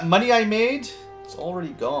 All that money I made, it's already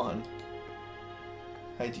gone.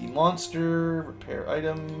 ID monster, repair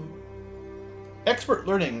item, expert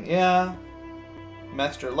learning, yeah,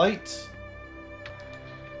 master light.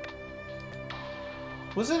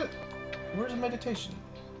 Was it? Where's meditation?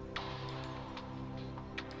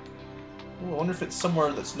 Ooh, I wonder if it's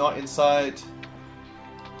somewhere that's not inside.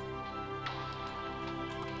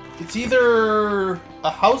 It's either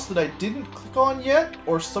a house that I didn't click on yet,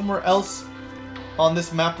 or somewhere else on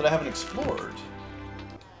this map that I haven't explored.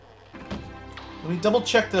 Let me double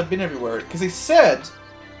check that I've been everywhere, because he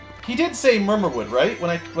did say Murmurwood, right?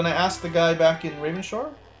 When I asked the guy back in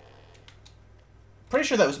Ravenshore? Pretty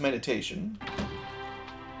sure that was meditation.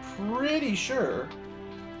 Pretty sure.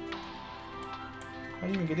 How do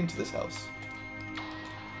you even get into this house?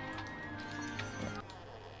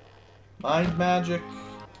 Mind magic.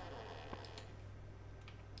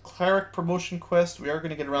 Cleric promotion quest. We are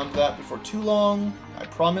going to get around to that before too long. I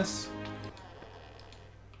promise.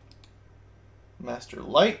 Master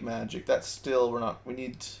light magic. That's still, we're not, we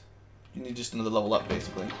need, you need just another level up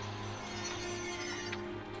basically.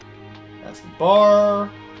 That's the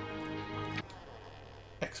bar.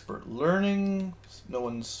 Expert learning. No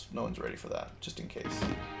one's ready for that, just in case.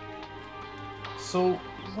 So,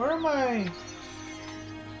 where am I?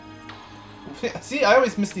 See, I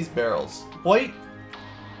always miss these barrels. White?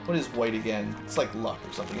 What is white again? It's like luck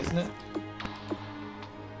or something, isn't it?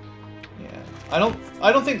 Yeah. I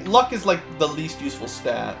don't think luck is like the least useful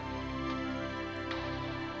stat.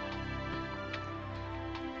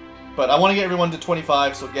 But I want to get everyone to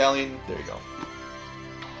 25, so Galleon, there you go.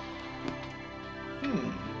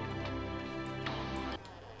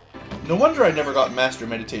 No wonder I never got Master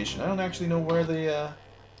Meditation. I don't actually know where the,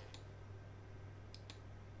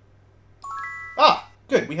 Ah!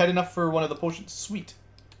 Good, we had enough for one of the potions. Sweet.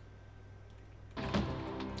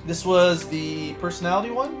 This was the personality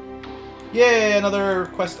one? Yay, another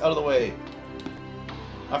quest out of the way.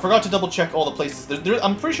 I forgot to double check all the places.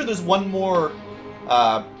 I'm pretty sure there's one more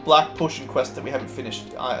black potion quest that we haven't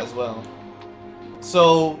finished as well.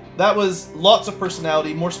 So that was lots of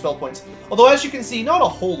personality, more spell points. Although as you can see, not a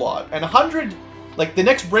whole lot. And 100, like the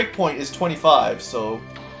next breakpoint is 25, so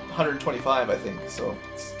 125 I think. So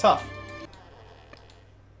it's tough.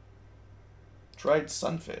 Dried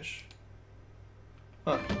sunfish.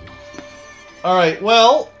 Huh. Alright,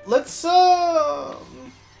 well, let's,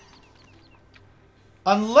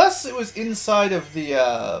 unless it was inside of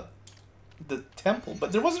the temple,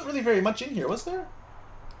 but there wasn't really very much in here, was there?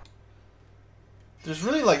 There's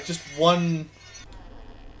really, like, just one...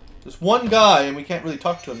 There's one guy, and we can't really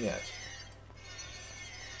talk to him yet.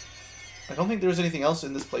 I don't think there's anything else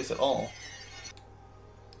in this place at all.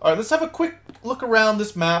 Alright, let's have a quick look around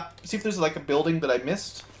this map. See if there's, like, a building that I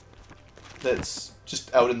missed. That's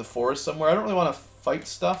just out in the forest somewhere. I don't really want to fight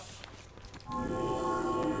stuff.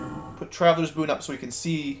 Put Traveler's Boon up so we can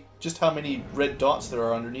see just how many red dots there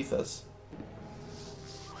are underneath us.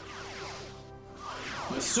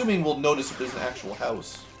 I'm assuming we'll notice if there's an actual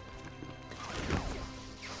house.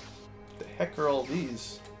 What the heck are all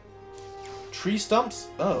these? Tree stumps?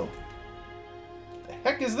 Oh. The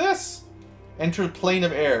heck is this? Enter plane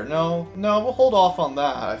of air. No, we'll hold off on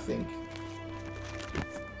that, I think.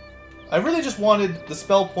 I really just wanted the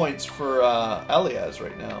spell points for Alias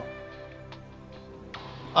right now.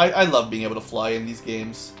 I love being able to fly in these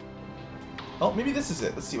games. Oh, maybe this is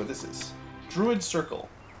it. Let's see what this is. Druid Circle.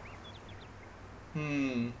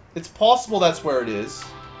 It's possible that's where it is.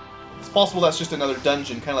 It's possible that's just another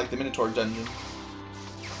dungeon, kind of like the Minotaur dungeon.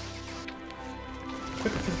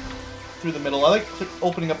 Quick through the middle. I like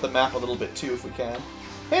opening up the map a little bit too, if we can.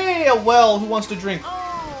 Hey, a well! Who wants to drink?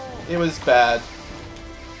 It was bad.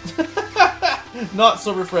 Not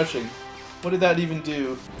so refreshing. What did that even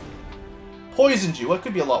do? Poisoned you. What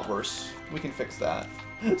could be a lot worse? We can fix that.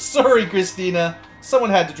 Sorry, Christina. Someone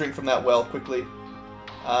had to drink from that well quickly.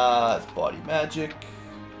 It's body magic.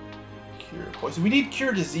 Cure poison. We need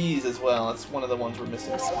cure disease as well. That's one of the ones we're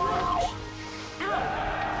missing.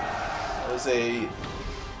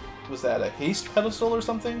 Was that a haste pedestal or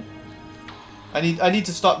something? I need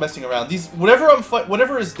to stop messing around. These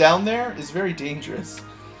whatever is down there is very dangerous.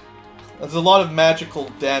 There's a lot of magical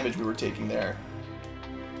damage we were taking there.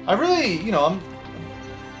 I really, you know, I'm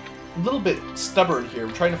a little bit stubborn here.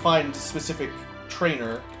 I'm trying to find a specific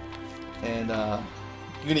trainer, and I'm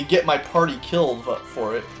gonna get my party killed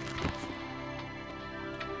for it.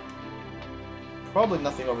 Probably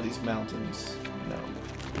nothing over these mountains. No.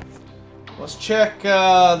 Let's check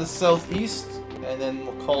the southeast, and then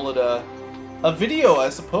we'll call it a video, I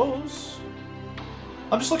suppose.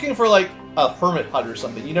 I'm just looking for like a hermit hut or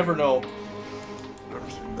something. You never know. Never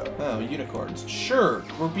seen that. Oh, unicorns. Sure,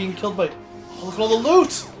 we're being killed by. Oh, look at all the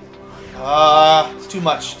loot. It's too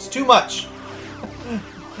much. It's too much.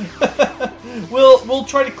 We'll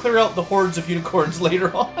try to clear out the hordes of unicorns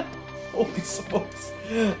later on. Holy smokes.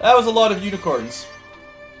 That was a lot of unicorns.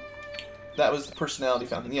 That was the personality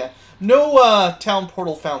fountain, yeah. No town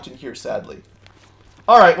portal fountain here, sadly.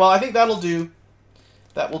 Alright, well, I think that'll do.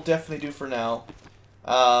 That will definitely do for now.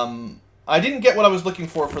 I didn't get what I was looking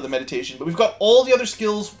for the meditation, but we've got all the other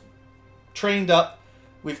skills trained up.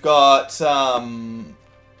 We've got,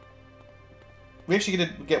 we actually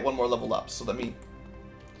get one more level up, so let me...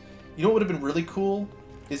 You know what would have been really cool?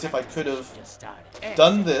 Is if I could have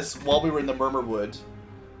done this while we were in the Murmurwood,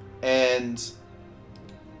 and...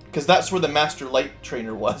 Because that's where the Master Light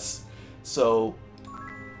trainer was. So,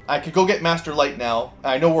 I could go get Master Light now.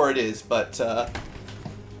 I know where it is, but,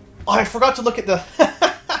 Oh, I forgot to look at the...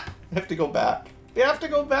 We have to go back. We have to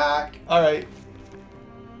go back! Alright.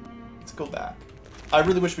 Let's go back. I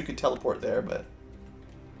really wish we could teleport there, but...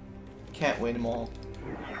 Can't win them all.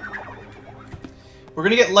 We're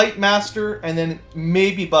gonna get Light Master, and then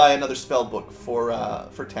maybe buy another spell book for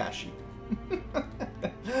Tashi.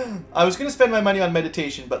 I was gonna spend my money on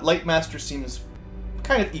meditation, but Light Master seems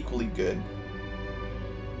kind of equally good.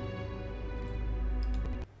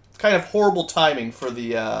 Kind of horrible timing for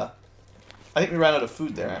the, I think we ran out of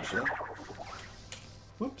food there, actually.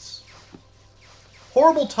 Whoops.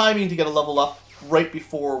 Horrible timing to get a level up right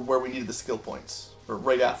before where we needed the skill points. Or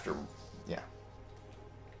right after, yeah.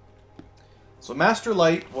 So Master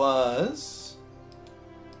Light was...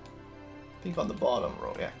 I think on the bottom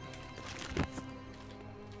row, yeah.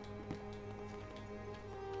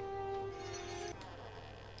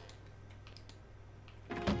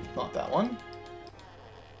 Not that one.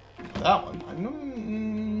 That one.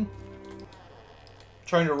 I'm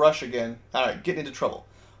trying to rush again. Alright, getting into trouble.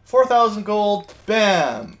 4,000 gold.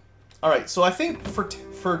 Bam! Alright, so I think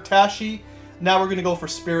for Tashi, now we're going to go for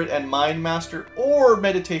Spirit and Mind Master or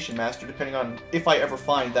Meditation Master, depending on if I ever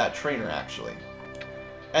find that trainer, actually.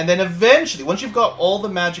 And then eventually, once you've got all the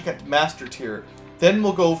magic at Master tier, then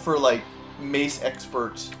we'll go for, like, Mace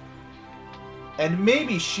Expert. And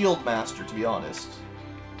maybe Shield Master, to be honest.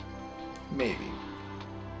 Maybe.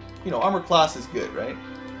 You know, armor class is good, right?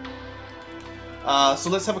 So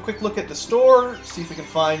let's have a quick look at the store, see if we can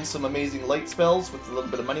find some amazing light spells with the little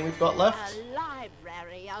bit of money we've got left. A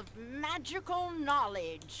library of magical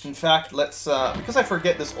knowledge. In fact, let's, because I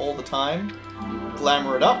forget this all the time,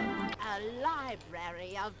 glamour it up. A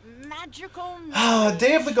library of magical knowledge.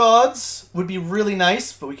 Day of the Gods would be really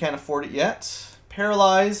nice, but we can't afford it yet.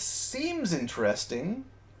 Paralyze seems interesting.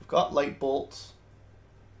 We've got Light Bolt.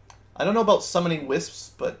 I don't know about summoning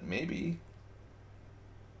wisps, but maybe.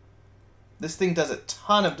 This thing does a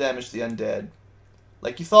ton of damage to the undead.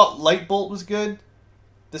 Like, you thought Light Bolt was good?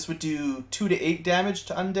 This would do 2 to 8 damage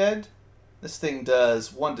to undead. This thing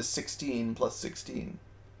does 1 to 16 plus 16.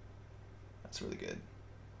 That's really good.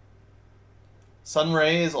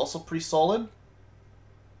 Sunray is also pretty solid.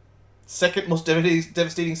 Second most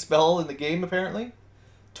devastating spell in the game, apparently.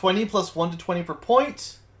 20 plus 1 to 20 per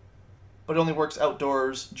point. But it only works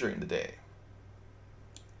outdoors during the day.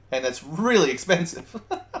 And that's really expensive.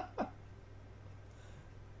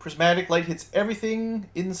 Prismatic Light hits everything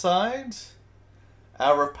inside.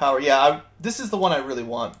 Hour of Power. Yeah, this is the one I really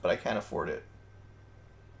want, but I can't afford it.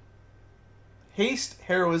 Haste,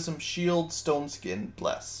 Heroism, Shield, Stone Skin,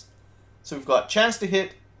 Bless. So we've got chance to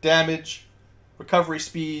hit, damage, recovery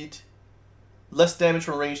speed, less damage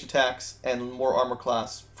from ranged attacks, and more armor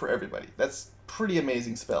class for everybody. That's a pretty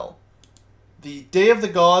amazing spell. The Day of the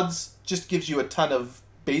Gods just gives you a ton of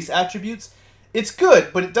base attributes. It's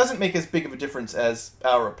good, but it doesn't make as big of a difference as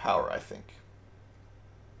Hour of Power, I think.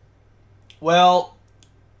 Well,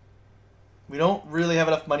 we don't really have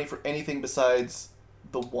enough money for anything besides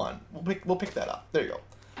the one. We'll pick that up. There you go.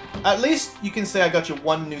 At least you can say I got you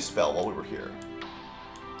one new spell while we were here.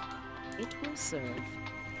 It will serve.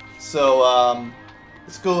 So,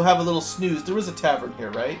 let's go have a little snooze. There is a tavern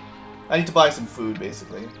here, right? I need to buy some food,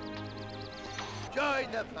 basically.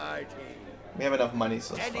 Join the party. We have enough money,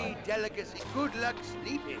 so it's Any fine. delicacy. Good luck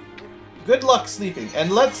sleeping. Good luck sleeping.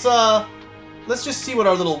 And let's just see what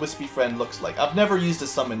our little wispy friend looks like. I've never used a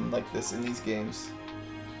summon like this in these games.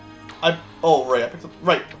 Oh,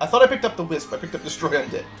 right, I thought I picked up the wisp. I picked up Destroy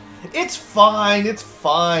Undead. It's fine, it's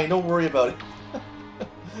fine. Don't worry about it.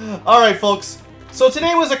 Alright, folks. So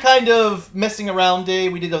today was a kind of messing around day.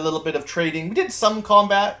 We did a little bit of trading. We did some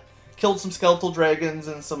combat. Killed some skeletal dragons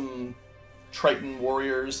and some Triton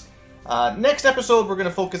warriors. Next episode, we're going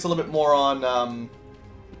to focus a little bit more on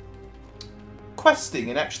questing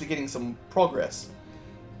and actually getting some progress.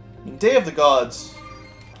 In Day of the Gods,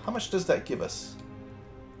 how much does that give us?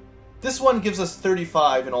 This one gives us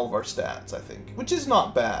 35 in all of our stats, I think, which is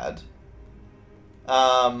not bad.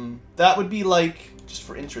 That would be like, just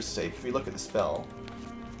for interest's sake, if we look at the spell.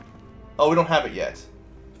 Oh, we don't have it yet.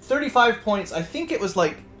 35 points, I think it was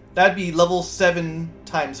like, that'd be level 7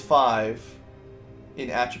 times 5 in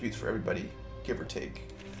attributes for everybody, give or take.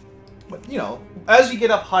 But, you know, as you get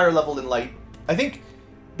up higher level in Light, I think,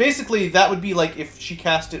 basically, that would be like if she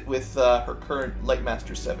cast it with her current Light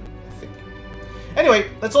Master 7, I think. Anyway,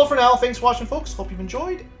 that's all for now. Thanks for watching, folks. Hope you've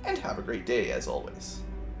enjoyed, and have a great day, as always.